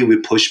 Luckily, we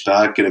pushed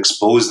back and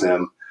exposed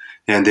them,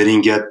 and they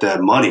didn't get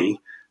that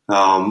money.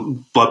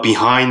 But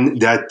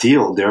behind that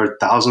deal, there are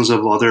thousands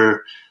of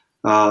other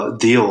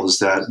deals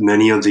that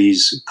many of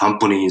these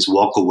companies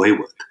walk away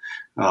with.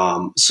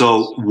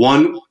 So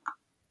one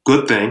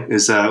good thing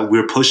is that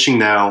we're pushing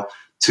now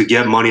to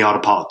get money out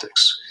of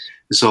politics.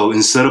 So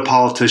instead of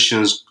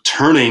politicians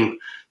turning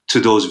to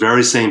those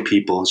very same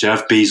people,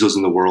 Jeff Bezos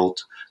in the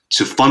world,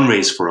 to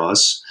fundraise for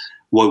us,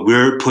 what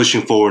we're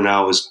pushing forward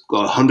now is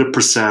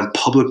 100%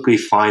 publicly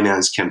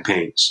financed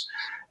campaigns,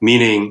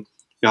 meaning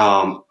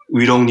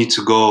we don't need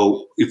to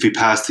go, if we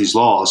pass these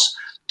laws,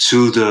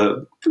 to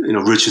the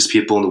richest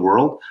people in the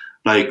world.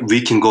 Like,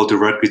 we can go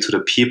directly to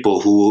the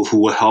people who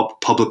will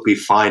help publicly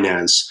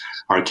finance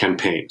our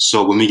campaign.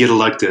 So when we get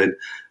elected,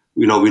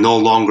 we no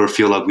longer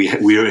feel like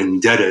we are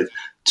indebted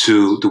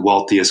to the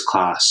wealthiest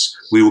class.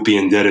 We will be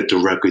indebted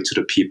directly to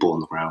the people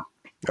on the ground.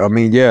 I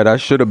mean, yeah,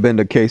 that should have been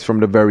the case from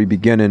the very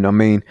beginning. I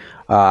mean,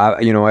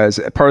 as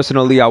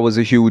personally, I was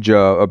a huge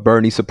a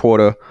Bernie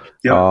supporter.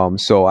 Yeah.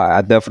 So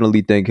I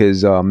definitely think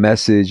his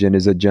message and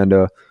his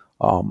agenda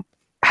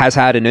has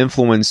had an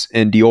influence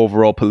in the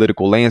overall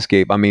political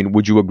landscape. I mean,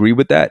 would you agree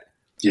with that?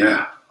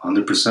 Yeah,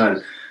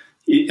 100%.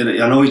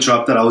 I know he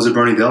dropped out. I was a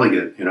Bernie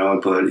delegate,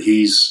 but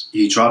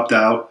he dropped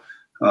out.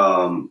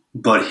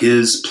 But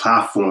his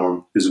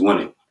platform is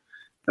winning.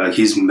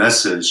 His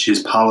message,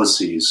 his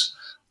policies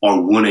are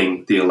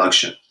winning the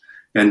election.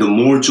 And the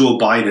more Joe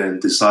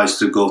Biden decides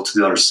to go to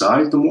the other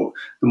side, the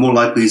more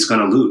likely he's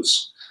going to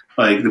lose.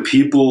 Like, the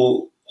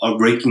people are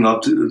waking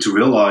up to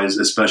realize,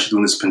 especially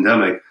during this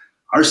pandemic,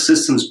 our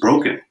system's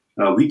broken.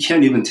 We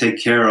can't even take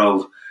care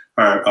of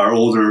our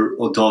older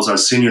adults, our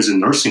seniors in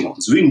nursing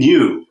homes. We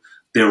knew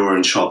they were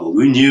in trouble.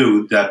 We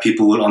knew that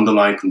people with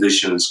underlying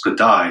conditions could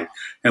die,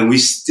 and we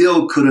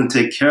still couldn't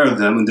take care of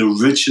them in the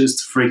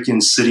richest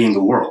freaking city in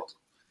the world.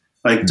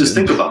 Like, just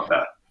think about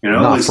that.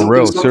 Not for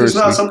real,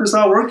 seriously. Something's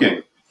not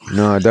working.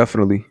 No,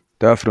 definitely.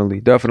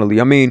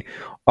 I mean,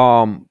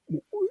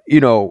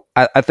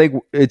 I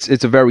think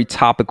it's a very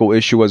topical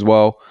issue as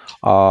well.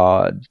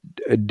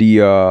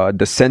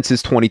 The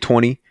Census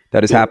 2020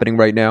 that is happening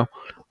right now.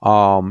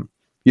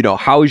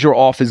 How is your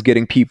office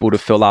getting people to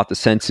fill out the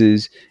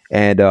census,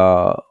 and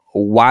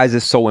why is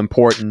this so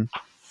important?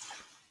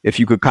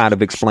 If you could kind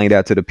of explain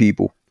that to the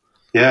people.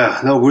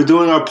 Yeah, no, we're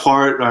doing our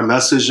part, our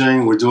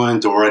messaging. We're doing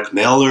direct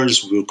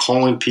mailers. We're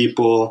calling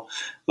people,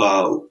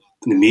 the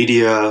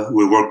media.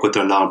 We work with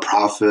our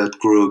nonprofit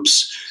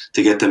groups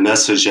to get the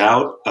message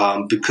out.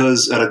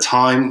 Because at a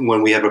time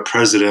when we have a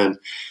president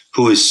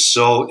who is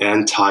so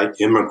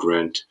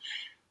anti-immigrant,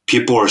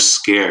 people are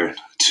scared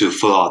to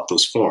fill out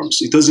those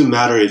forms. It doesn't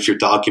matter if you're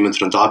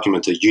documented or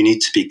undocumented. You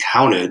need to be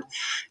counted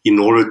in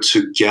order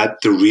to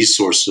get the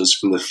resources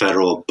from the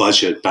federal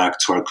budget back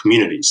to our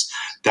communities.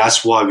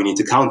 That's why we need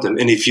to count them.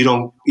 And if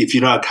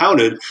you're not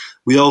counted,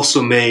 we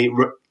also may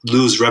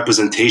lose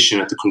representation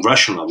at the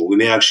congressional level. We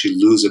may actually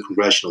lose a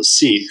congressional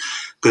seat,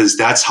 because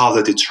that's how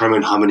they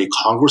determine how many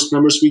Congress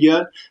members we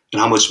get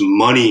and how much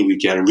money we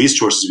get and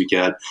resources we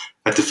get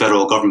at the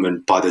federal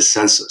government by the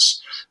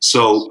census.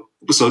 So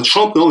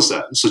Trump knows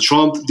that. So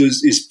Trump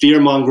is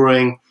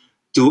fear-mongering,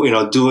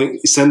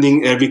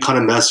 sending every kind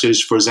of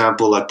message, for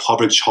example, like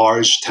public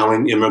charge,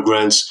 telling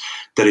immigrants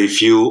that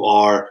if you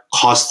are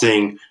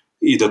costing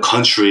the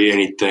country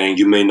anything,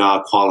 you may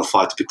not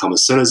qualify to become a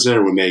citizen,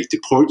 or we may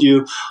deport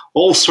you.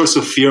 All sorts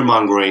of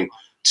fear-mongering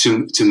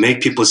to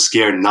make people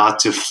scared not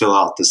to fill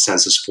out the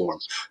census form.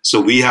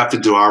 So we have to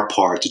do our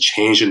part to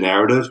change the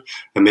narrative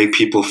and make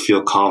people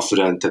feel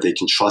confident that they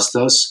can trust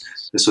us,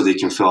 and so they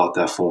can fill out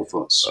that form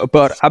for us.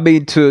 But I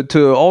mean,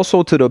 to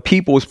also to the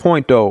people's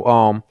point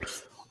though,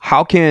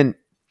 how can,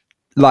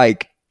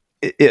 like,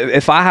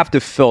 if I have to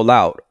fill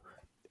out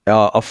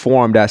a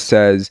form that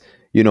says,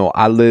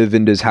 I live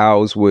in this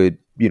house with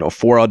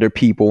 4 other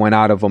people, and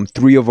out of them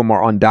 3 of them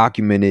are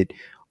undocumented,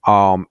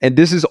 and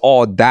this is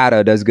all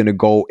data that's going to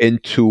go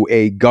into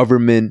a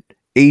government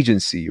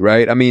agency,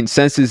 right? I mean,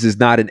 Census is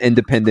not an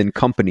independent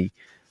company,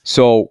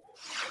 so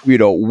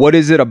what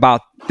is it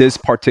about this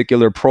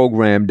particular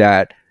program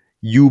that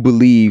you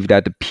believe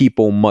that the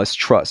people must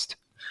trust?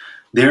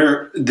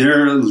 They're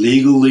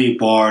legally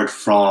barred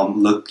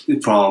from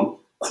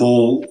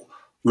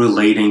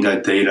relating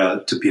that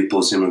data to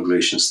people's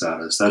immigration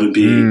status. That would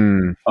be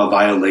a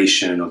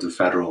violation of the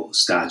federal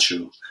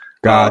statute.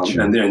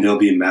 Gotcha. And there'll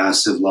be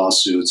massive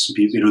lawsuits.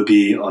 It'll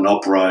be an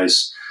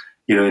uprise,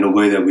 in a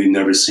way that we've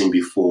never seen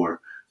before.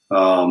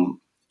 So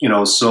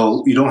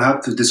you don't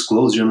have to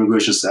disclose your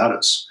immigration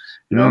status.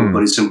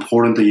 But it's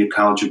important that you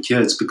count your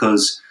kids,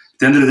 because at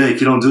the end of the day, if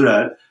you don't do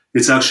that,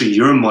 it's actually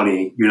your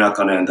money you're not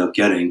going to end up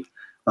getting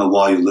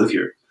while you live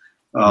here.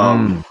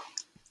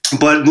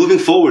 But moving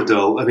forward,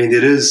 though, I mean,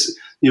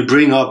 you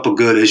bring up a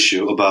good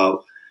issue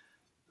about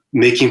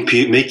making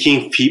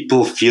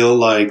people feel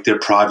like their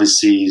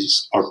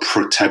privacies are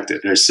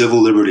protected, their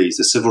civil liberties,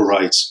 their civil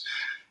rights,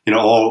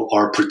 all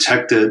are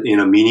protected in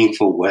a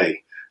meaningful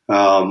way.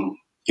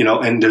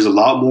 And there's a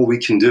lot more we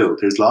can do.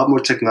 There's a lot more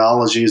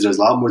technologies. There's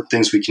a lot more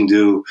things we can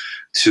do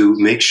to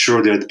make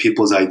sure that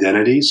people's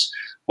identities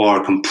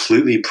are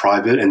completely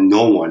private, and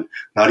no one,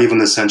 not even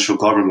the central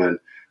government,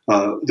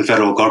 the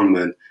federal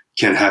government,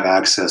 can have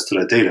access to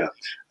that data.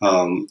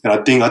 And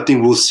I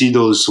think we'll see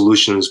those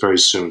solutions very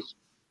soon.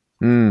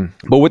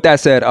 But with that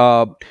said,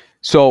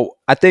 so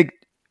I think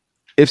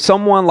if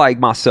someone like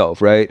myself,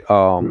 right,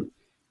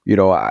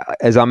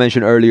 as I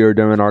mentioned earlier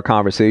during our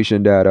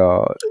conversation, that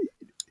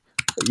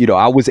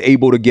I was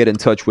able to get in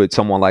touch with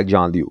someone like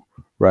John Liu,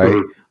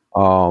 right?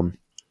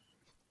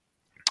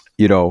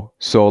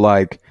 So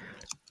like,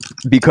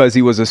 because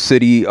he was a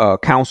city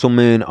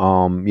councilman.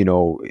 You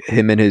know,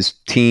 him and his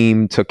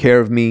team took care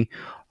of me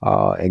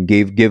and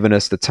given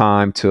us the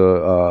time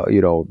to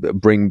you know,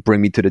 bring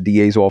me to the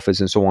DA's office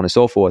and so on and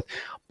so forth.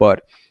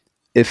 But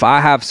if I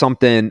have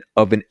something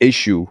of an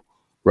issue,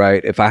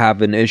 right? If I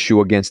have an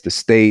issue against the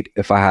state,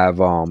 if I have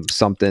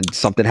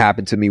something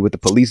happened to me with the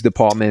police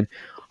department,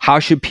 how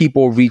should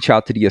people reach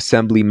out to the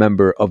assembly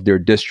member of their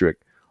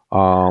district?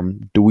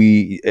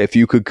 If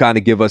you could kind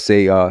of give us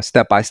a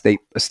step by step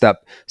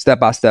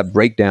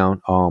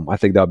breakdown, I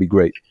think that'd be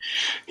great.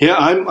 Yeah,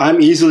 I'm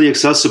easily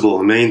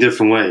accessible in many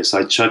different ways.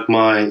 I check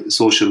my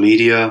social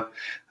media.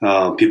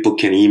 People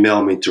can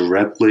email me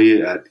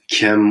directly at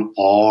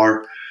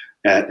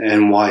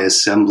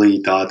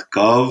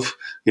kimr@nyassembly.gov.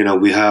 You know,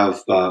 we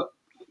have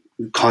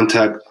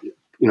contact,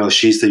 you know,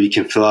 sheets that you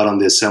can fill out on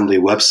the assembly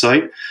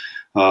website.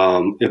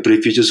 But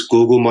if you just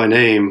Google my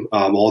name,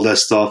 all that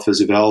stuff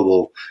is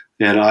available.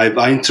 And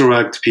I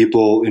interact with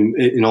people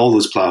in all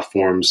those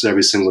platforms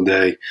every single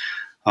day.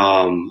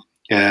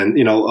 And,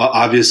 you know,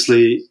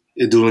 obviously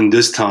during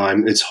this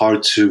time, it's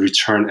hard to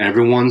return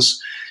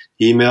everyone's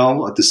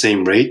email at the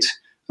same rate.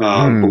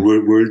 But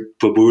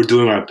we're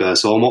doing our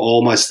best.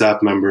 All my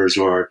staff members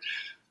are,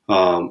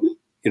 you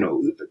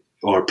know,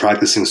 are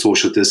practicing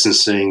social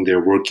distancing.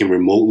 They're working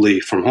remotely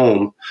from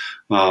home.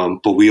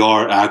 But we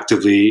are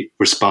actively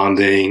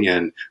responding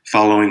and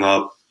following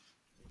up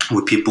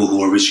with people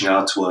who are reaching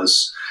out to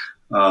us.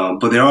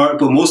 But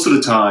most of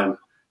the time,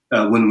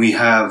 when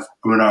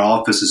our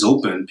office is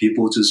open,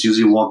 people just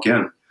usually walk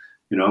in,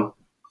 you know?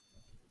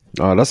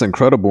 Oh, that's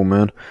incredible,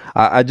 man.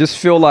 I just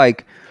feel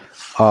like,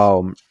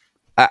 you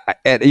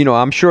know,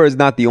 I'm sure it's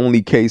not the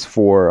only case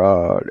for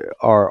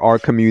our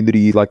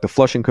community, like the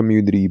Flushing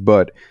community,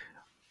 but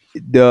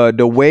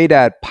the way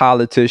that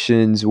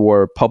politicians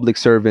or public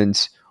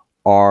servants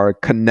are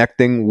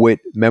connecting with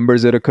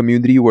members of the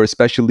community, or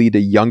especially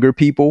the younger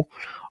people,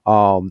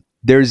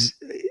 there's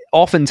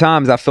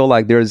oftentimes I feel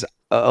like there's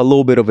a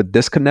little bit of a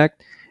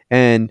disconnect.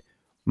 And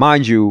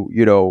mind you,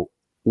 you know,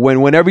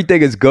 when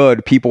everything is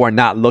good, people are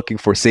not looking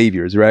for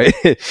saviors, right?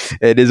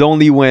 It is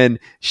only when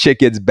shit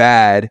gets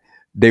bad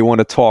they want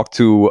to talk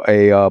to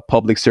a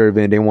public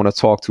servant, they want to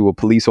talk to a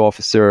police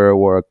officer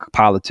or a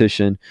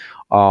politician.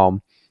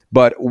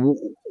 But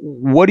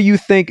what do you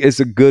think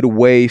is a good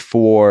way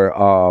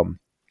for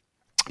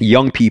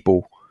young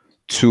people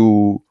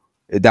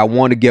that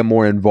want to get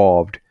more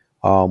involved?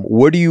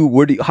 How do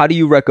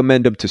you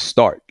recommend them to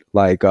start?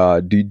 Like,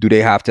 do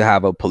they have to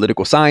have a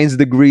political science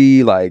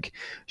degree? Like,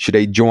 should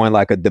they join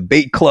like a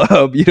debate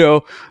club? You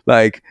know,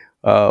 like,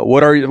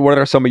 what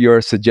are some of your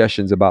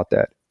suggestions about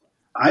that?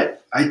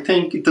 I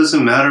think it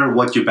doesn't matter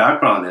what your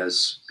background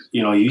is.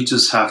 You know, you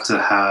just have to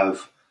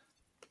have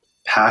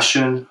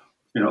passion,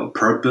 you know,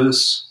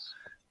 purpose,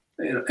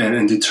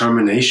 and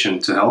determination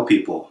to help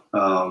people.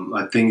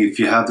 I think if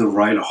you have the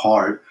right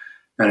heart,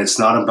 and it's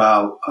not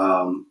about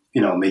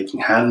you know,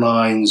 making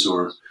headlines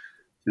or,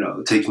 you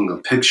know, taking a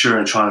picture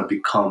and trying to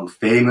become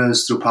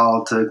famous through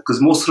politics. Because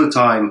most of the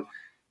time,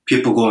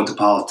 people go into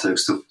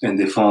politics and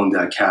they fall in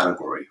that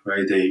category,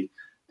 right? They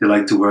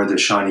like to wear their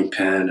shiny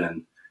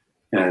pin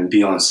and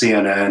be on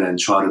CNN and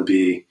try to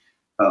be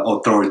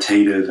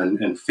authoritative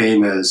and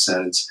famous.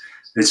 And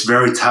it's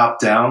very top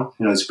down.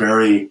 You know, it's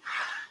very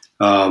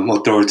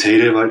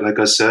authoritative, like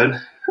I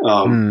said.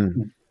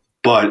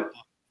 But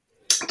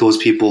those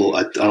people,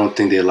 I don't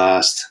think they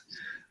last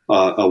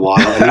a while.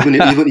 And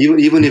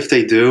even if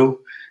they do,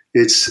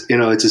 it's, you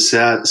know, it's a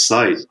sad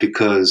sight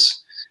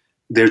because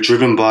they're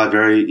driven by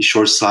very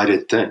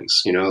short-sighted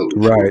things. You know,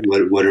 right?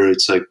 Whether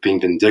it's like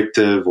being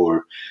vindictive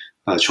or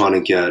trying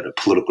to get a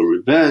political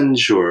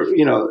revenge, or,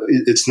 you know,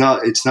 it's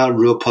not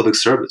real public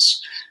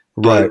service.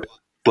 Right.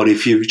 But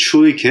if you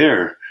truly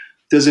care, it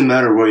doesn't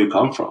matter where you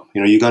come from.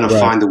 You know, you're going to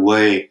find a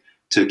way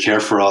to care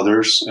for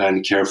others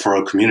and care for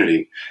our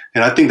community.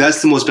 And I think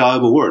that's the most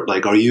valuable word.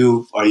 Like, are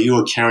you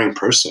a caring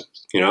person?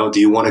 You know, do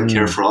you want to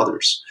care for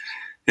others?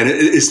 And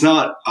it's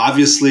not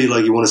obviously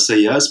like you want to say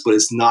yes, but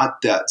it's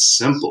not that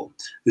simple.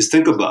 Just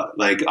think about it.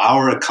 Like,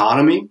 our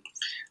economy,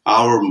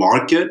 our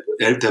market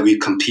that we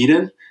compete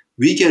in,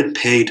 we get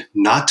paid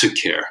not to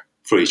care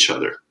for each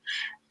other.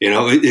 You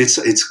know,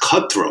 it's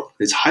cutthroat.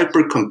 It's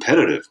hyper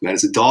competitive, man.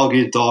 It's a dog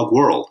eat dog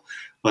world.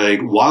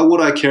 Like, why would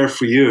I care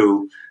for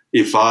you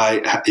if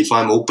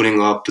I'm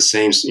opening up the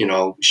same, you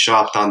know,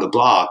 shop down the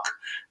block?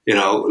 You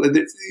know,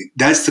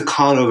 that's the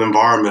kind of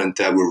environment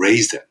that we're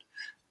raised in.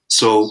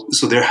 So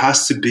there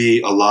has to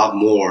be a lot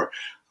more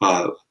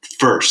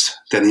first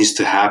that needs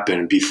to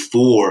happen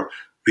before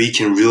we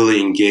can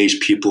really engage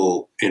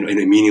people in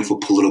a meaningful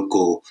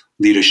political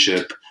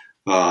leadership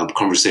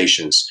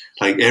conversations.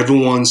 Like,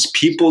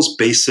 people's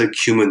basic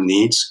human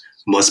needs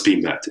must be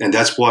met. And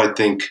that's why I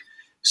think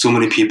so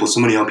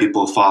many young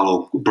people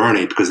follow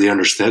Bernie, because they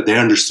understood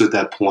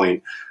that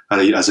point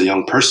as a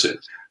young person.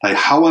 Like,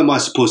 how am I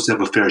supposed to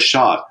have a fair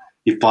shot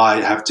if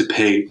I have to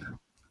pay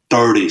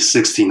 $30,000,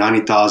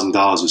 $60,000,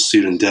 $90,000 of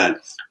student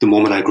debt the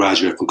moment I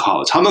graduate from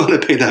college? How am I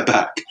going to pay that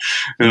back?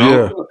 You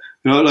know?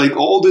 Like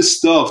all this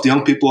stuff, the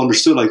young people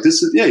understood. Like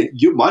this is,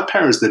 my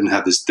parents didn't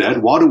have this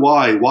debt. Why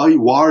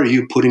are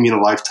you putting me in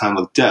a lifetime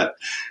of debt?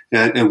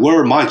 And where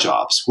are my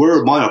jobs? Where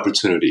are my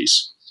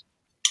opportunities?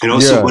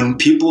 So when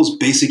people's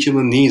basic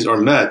human needs are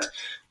met,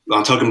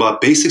 I'm talking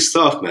about basic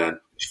stuff, man.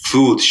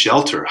 Food,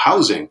 shelter,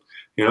 housing.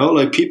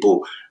 Like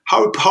people,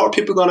 how are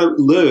people gonna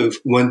live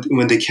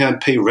when they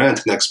can't pay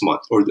rent next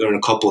month or in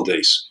a couple of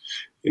days,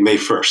 May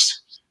 1st?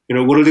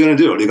 What are they gonna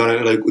do? They're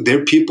gonna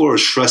their people are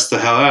stressed the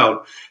hell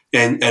out.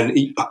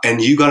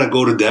 And you gotta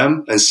go to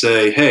them and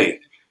say, hey,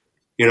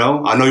 I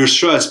know you're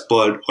stressed,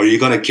 but are you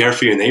gonna care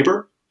for your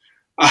neighbor?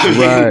 I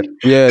mean, right?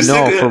 Yeah,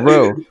 no, for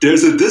real.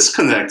 There's a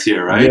disconnect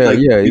here, right?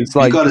 Yeah. It's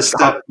you like gotta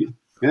step.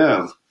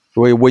 Yeah.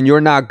 When you're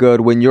not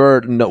good, when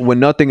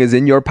nothing is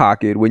in your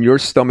pocket, when your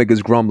stomach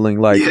is grumbling,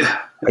 like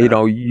you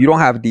don't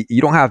have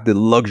the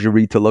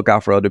luxury to look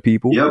out for other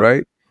people,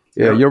 right?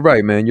 Yeah, you're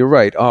right, man. You're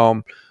right.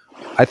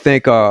 I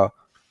think. But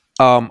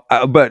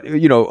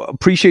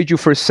appreciate you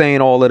for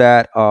saying all of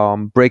that,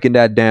 breaking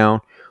that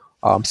down.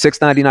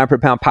 $6.99 per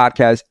pound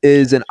podcast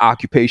is an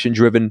occupation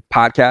driven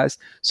podcast.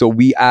 So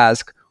we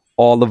ask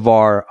all of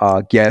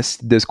our guests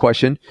this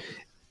question.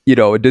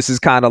 This is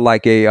kind of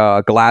like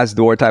a glass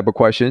door type of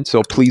question.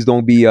 So please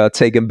don't be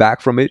taken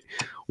back from it.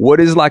 What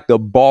is like the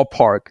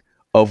ballpark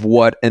of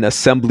what an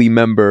assembly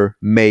member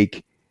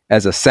make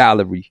as a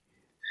salary?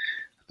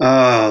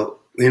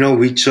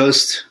 We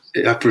just,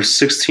 after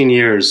 16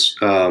 years,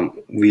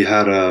 we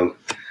had a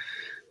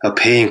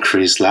pay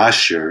increase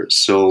last year.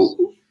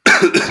 So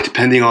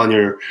depending on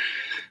your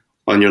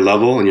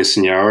level and your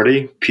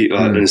seniority,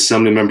 an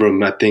assembly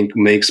member, I think,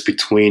 makes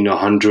between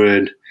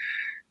 $110,000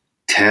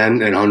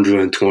 and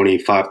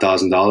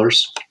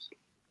 $125,000.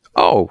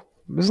 Oh,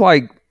 it's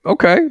like,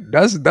 okay,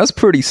 that's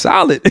pretty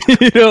solid.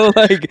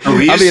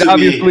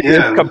 Obviously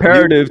it's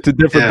comparative to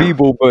different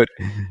people, but.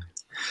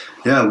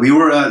 Yeah, we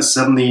were at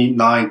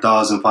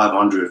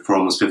 79,500 for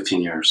almost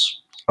 15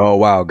 years. Oh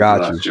wow,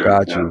 got you.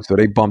 So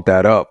they bumped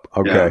that up.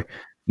 Okay.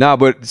 Now,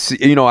 but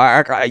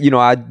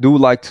I do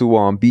like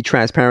to be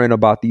transparent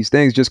about these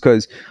things, just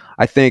because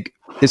I think,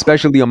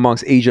 especially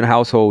amongst Asian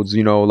households,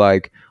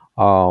 luckily,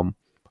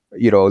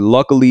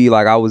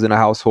 like I was in a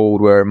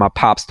household where my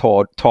pops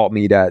taught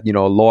me that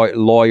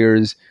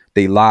lawyers,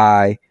 they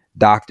lie.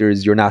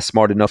 Doctors, you're not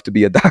smart enough to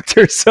be a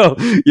doctor. So,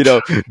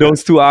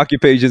 those two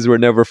occupations were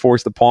never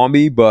forced upon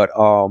me. But,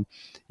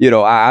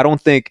 I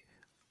don't think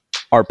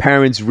our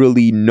parents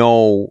really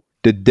know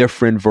the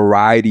different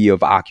variety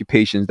of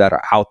occupations that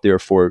are out there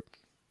for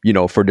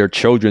their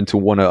children to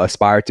want to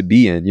aspire to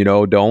be in.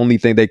 The only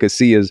thing they could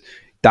see is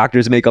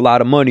doctors make a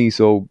lot of money,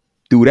 so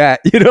do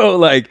that,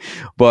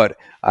 but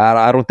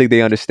I don't think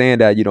they understand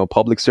that,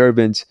 public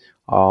servants,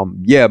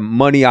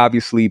 money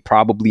obviously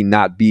probably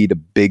not be the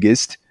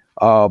biggest.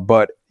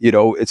 But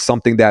it's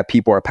something that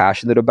people are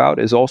passionate about.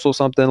 It's also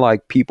something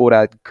like people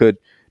that could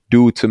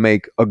do to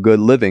make a good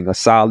living, a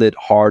solid,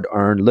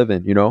 hard-earned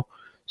living,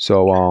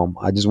 So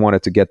I just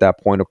wanted to get that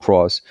point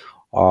across.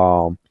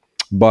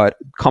 But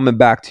coming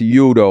back to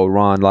you though,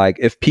 Ron, like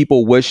if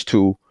people wish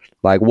to,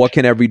 like what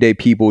can everyday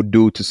people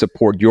do to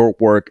support your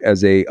work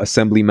as a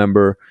assembly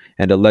member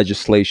and the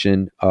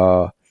legislation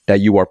that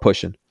you are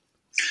pushing?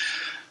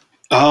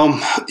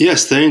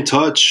 Stay in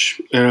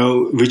touch,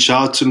 reach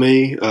out to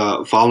me,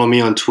 follow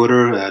me on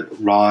Twitter at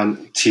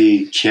Ron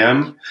T.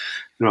 Kim.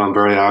 I'm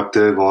very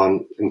active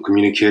in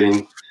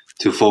communicating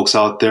to folks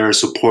out there,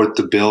 support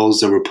the bills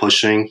that we're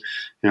pushing.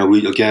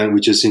 We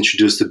just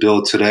introduced the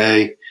bill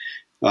today.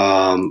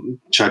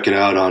 Check it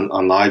out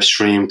on live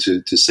stream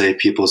to save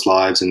people's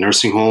lives in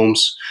nursing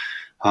homes.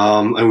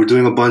 And we're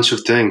doing a bunch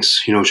of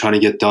things, trying to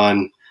get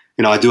done.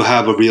 I do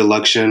have a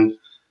re-election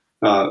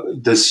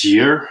this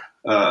year.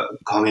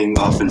 Coming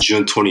up in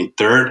June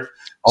 23rd.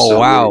 Oh, so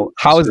wow.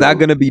 How is that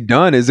going to be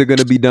done? Is it going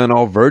to be done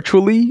all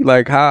virtually?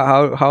 Like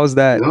how is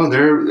that? No,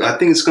 I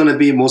think it's going to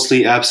be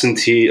mostly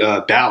absentee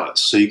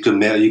ballots. So you can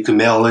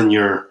mail in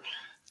your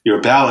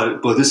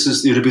ballot, but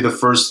it'll be the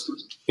first,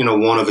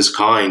 one of its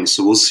kind.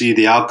 So we'll see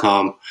the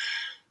outcome.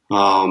 But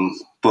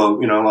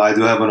I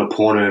do have an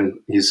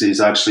opponent.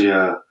 He's actually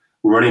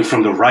running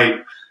from the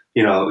right.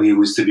 He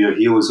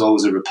was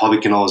always a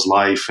Republican all his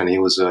life, and he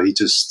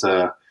just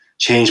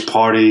changed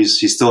parties.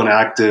 He's still an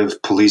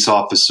active police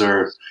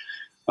officer.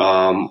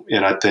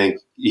 And I think,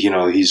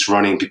 he's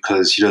running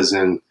because he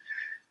doesn't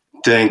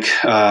think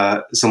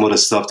some of the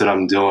stuff that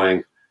I'm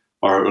doing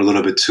are a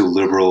little bit too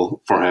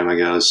liberal for him, I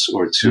guess,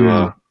 or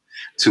too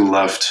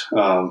left.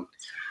 But,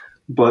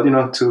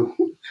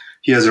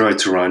 he has the right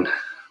to run.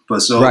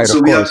 But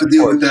we have to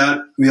deal with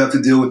that. We have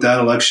to deal with that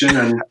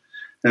election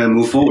and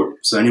move forward.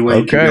 So anyway,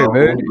 you can go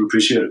home. We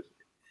appreciate it.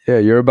 Yeah,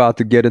 you're about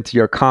to get into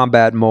your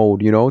combat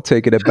mode,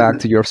 taking it back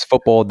to your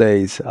football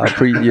days.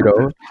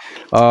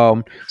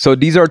 So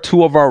these are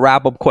two of our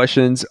wrap-up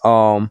questions.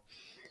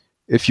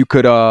 If you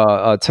could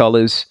tell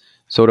us.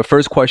 So the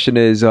first question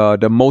is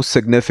the most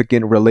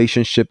significant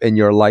relationship in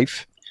your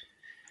life.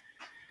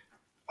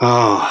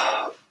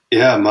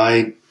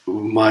 My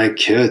my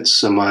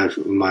kids and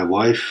my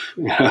wife,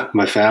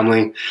 my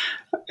family,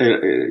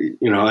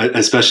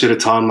 especially at a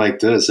time like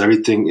this,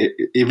 everything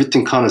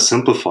kind of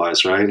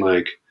simplifies, right?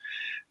 Like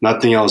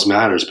nothing else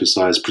matters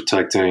besides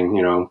protecting,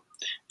 your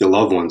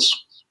loved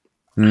ones.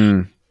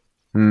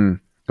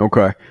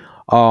 Okay.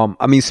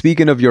 I mean,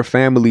 speaking of your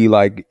family,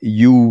 like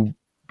you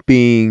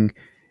being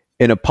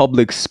in a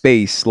public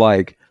space,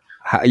 like,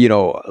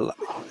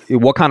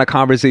 what kind of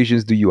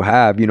conversations do you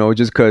have?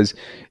 Just because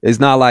it's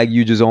not like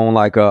you just own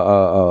like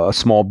a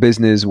small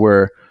business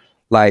where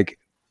like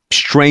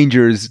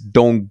strangers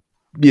don't,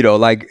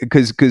 like,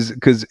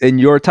 because in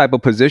your type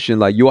of position,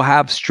 like you'll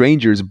have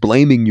strangers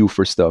blaming you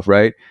for stuff,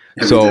 right?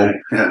 So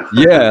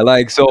yeah,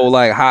 like, so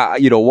like how,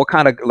 what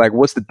kind of, like,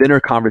 what's the dinner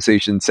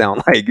conversation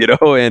sound like,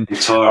 and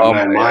it's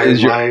hard,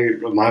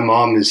 man. My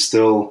mom is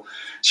still,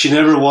 she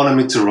never wanted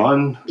me to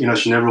run,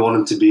 she never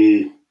wanted to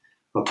be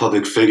a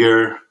public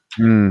figure,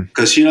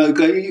 because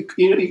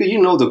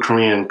the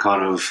Korean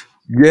kind of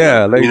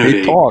like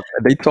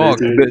they talk.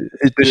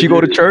 Does she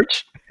go to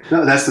church?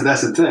 No, that's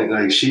the thing.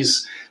 Like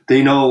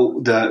they know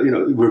that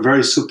we're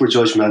very super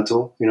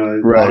judgmental.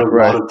 A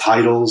lot of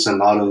titles and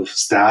a lot of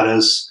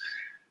status.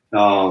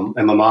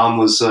 And my mom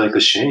was like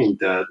ashamed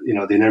that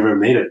they never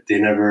made it. They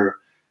never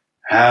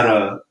had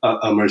a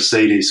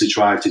Mercedes to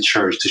drive to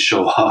church to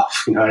show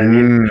off. You know what I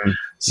mean?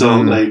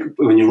 So like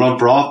when you run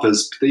for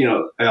office,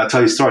 I'll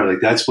tell you a story. Like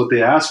that's what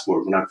they asked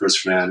for when I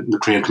first ran the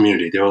Korean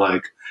community. They were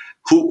like,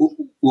 "Who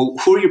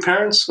are your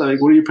parents?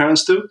 Like, what do your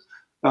parents do?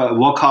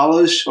 What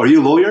college? Are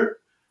you a lawyer?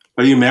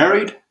 Are you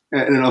married?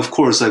 And of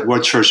course, like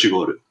what church you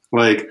go to?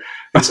 Like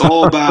it's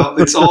all about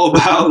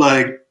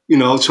like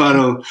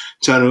trying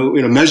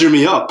to measure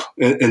me up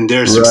in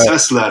their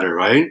success ladder,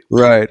 right?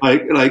 Right.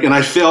 Like, and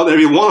I failed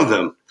every one of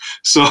them.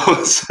 So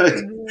it's like,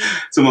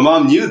 so my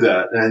mom knew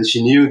that, and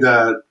she knew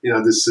that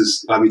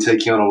I'll be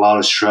taking on a lot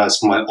of stress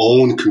from my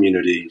own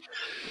community,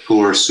 who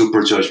are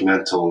super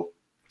judgmental.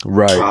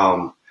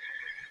 Right.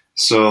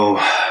 So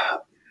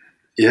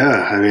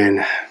yeah, I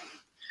mean,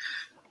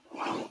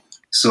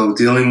 so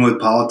dealing with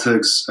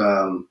politics,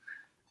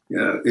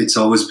 it's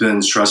always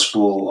been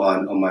stressful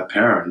on my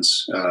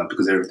parents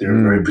because they're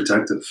very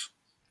protective.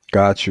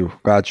 Got you.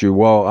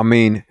 Well, I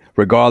mean,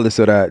 regardless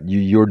of that,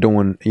 you're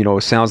doing,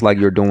 it sounds like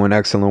you're doing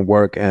excellent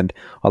work, and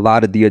a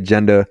lot of the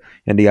agenda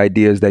and the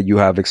ideas that you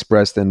have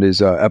expressed in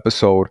this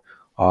episode,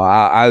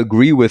 I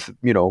agree with,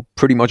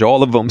 pretty much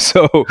all of them.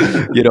 So,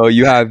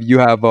 you have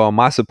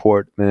my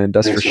support, man.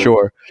 That's for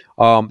sure.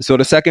 So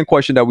the second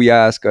question that we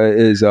ask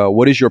is,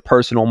 what is your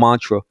personal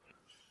mantra?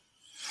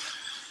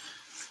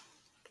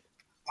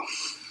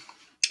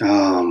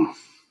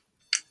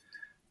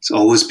 It's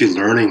always be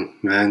learning,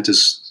 man.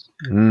 Just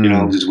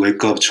just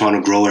wake up trying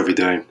to grow every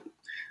day.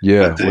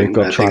 Yeah, wake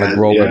up trying to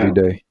grow every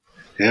day.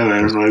 Yeah,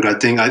 man. Like I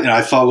think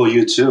I follow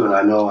you too, and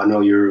I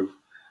know you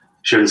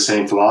share the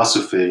same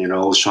philosophy.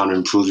 Always trying to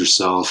improve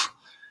yourself.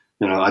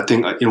 I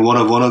think one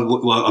of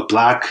a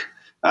black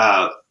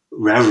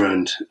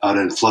reverend out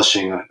in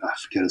Flushing. I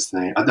forget his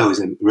name. I know his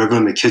name,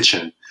 Reverend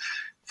McKitchen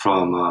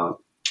from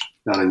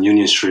down in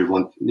Union Street.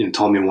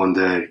 Told me one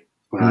day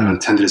when I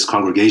attended his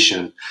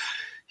congregation.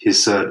 He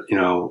said,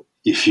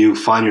 if you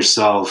find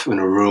yourself in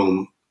a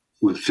room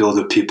with filled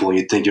with people and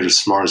you think you're the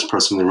smartest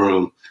person in the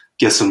room,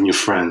 get some new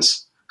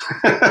friends.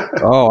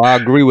 Oh, I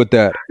agree with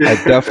that. I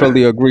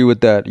definitely agree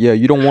with that. Yeah,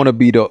 you don't want to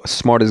be the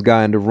smartest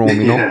guy in the room,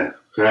 Yeah,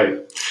 right.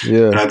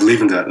 Yeah. And I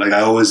believe in that. Like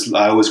I always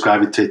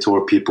gravitate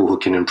toward people who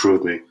can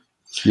improve me.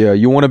 Yeah,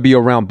 you want to be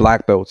around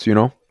black belts,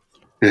 Yeah.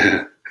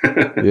 Yeah,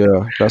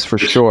 that's for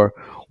sure.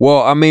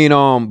 Well, I mean,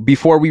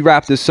 before we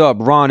wrap this up,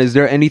 Ron, is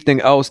there anything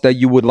else that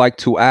you would like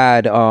to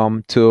add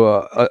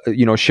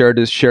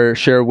to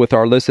share with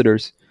our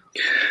listeners?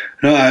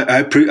 No, I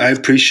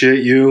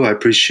appreciate you. I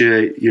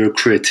appreciate your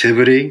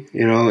creativity,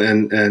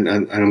 and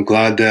I'm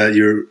glad that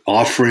you're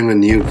offering a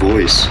new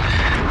voice,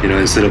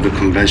 instead of the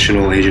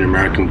conventional Asian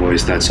American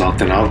voice that's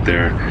often out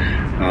there.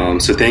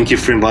 So thank you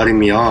for inviting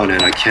me on,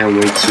 and I can't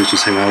wait to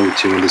just hang out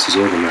with you when this is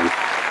over, man.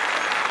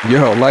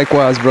 Yo,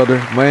 likewise, brother.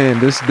 Man,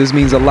 this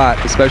means a lot,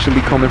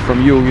 especially coming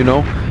from you.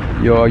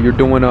 You're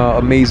doing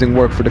amazing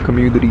work for the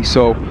community.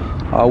 So,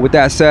 with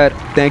that said,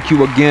 thank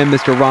you again,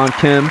 Mr. Ron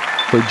Kim,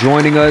 for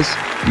joining us.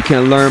 You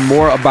can learn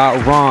more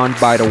about Ron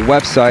by the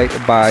website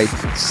by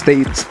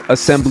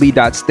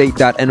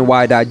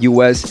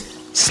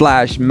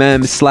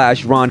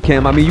statesassembly.state.ny.us/mem/Ron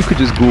Kim. I mean, you could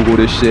just Google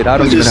this shit. I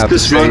don't even have to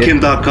say it.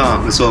 Just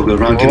RonKim.com. It's all good.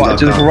 RonKim.com.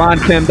 Just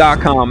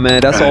RonKim.com,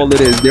 man. That's all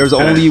it is. There's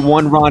only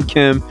one Ron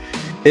Kim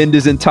in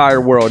this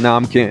entire world. Now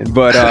I'm kidding,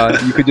 but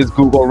you could just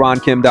Google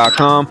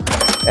RonKim.com,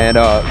 and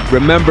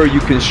remember, you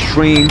can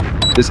stream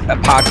this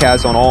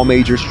podcast on all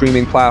major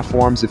streaming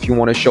platforms. If you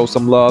want to show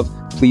some love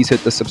please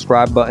hit the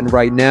subscribe button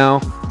right now.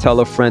 Tell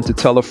a friend to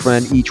tell a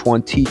friend. Each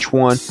one teach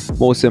one.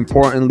 Most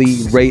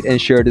importantly, rate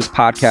and share this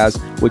podcast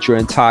with your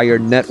entire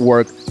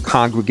network,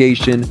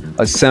 congregation,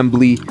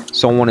 assembly,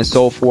 so on and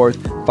so forth.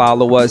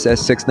 Follow us at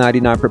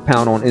 $6.99 per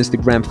pound on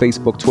Instagram,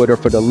 Facebook, Twitter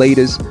for the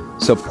latest.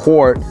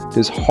 Support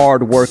this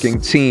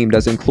hard-working team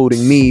that's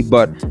including me,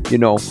 but you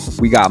know,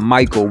 we got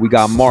Michael, we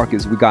got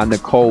Marcus, we got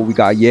Nicole, we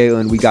got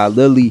Yalen, we got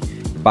Lily,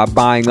 by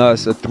buying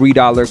us a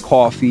 $3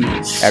 coffee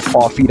at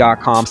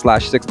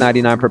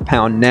coffee.com/$6.99 per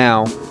pound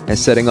now, and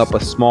setting up a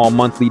small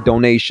monthly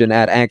donation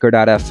at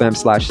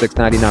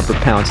anchor.fm/$6.99 per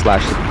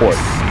pound/support.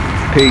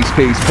 Peace,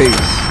 peace,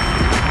 peace.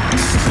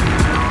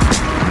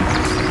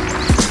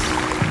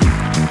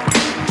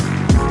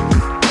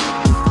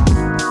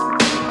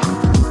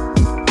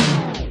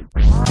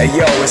 Hey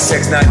yo, it's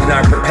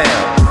 $6.99 per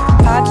pound.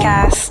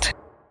 Podcast.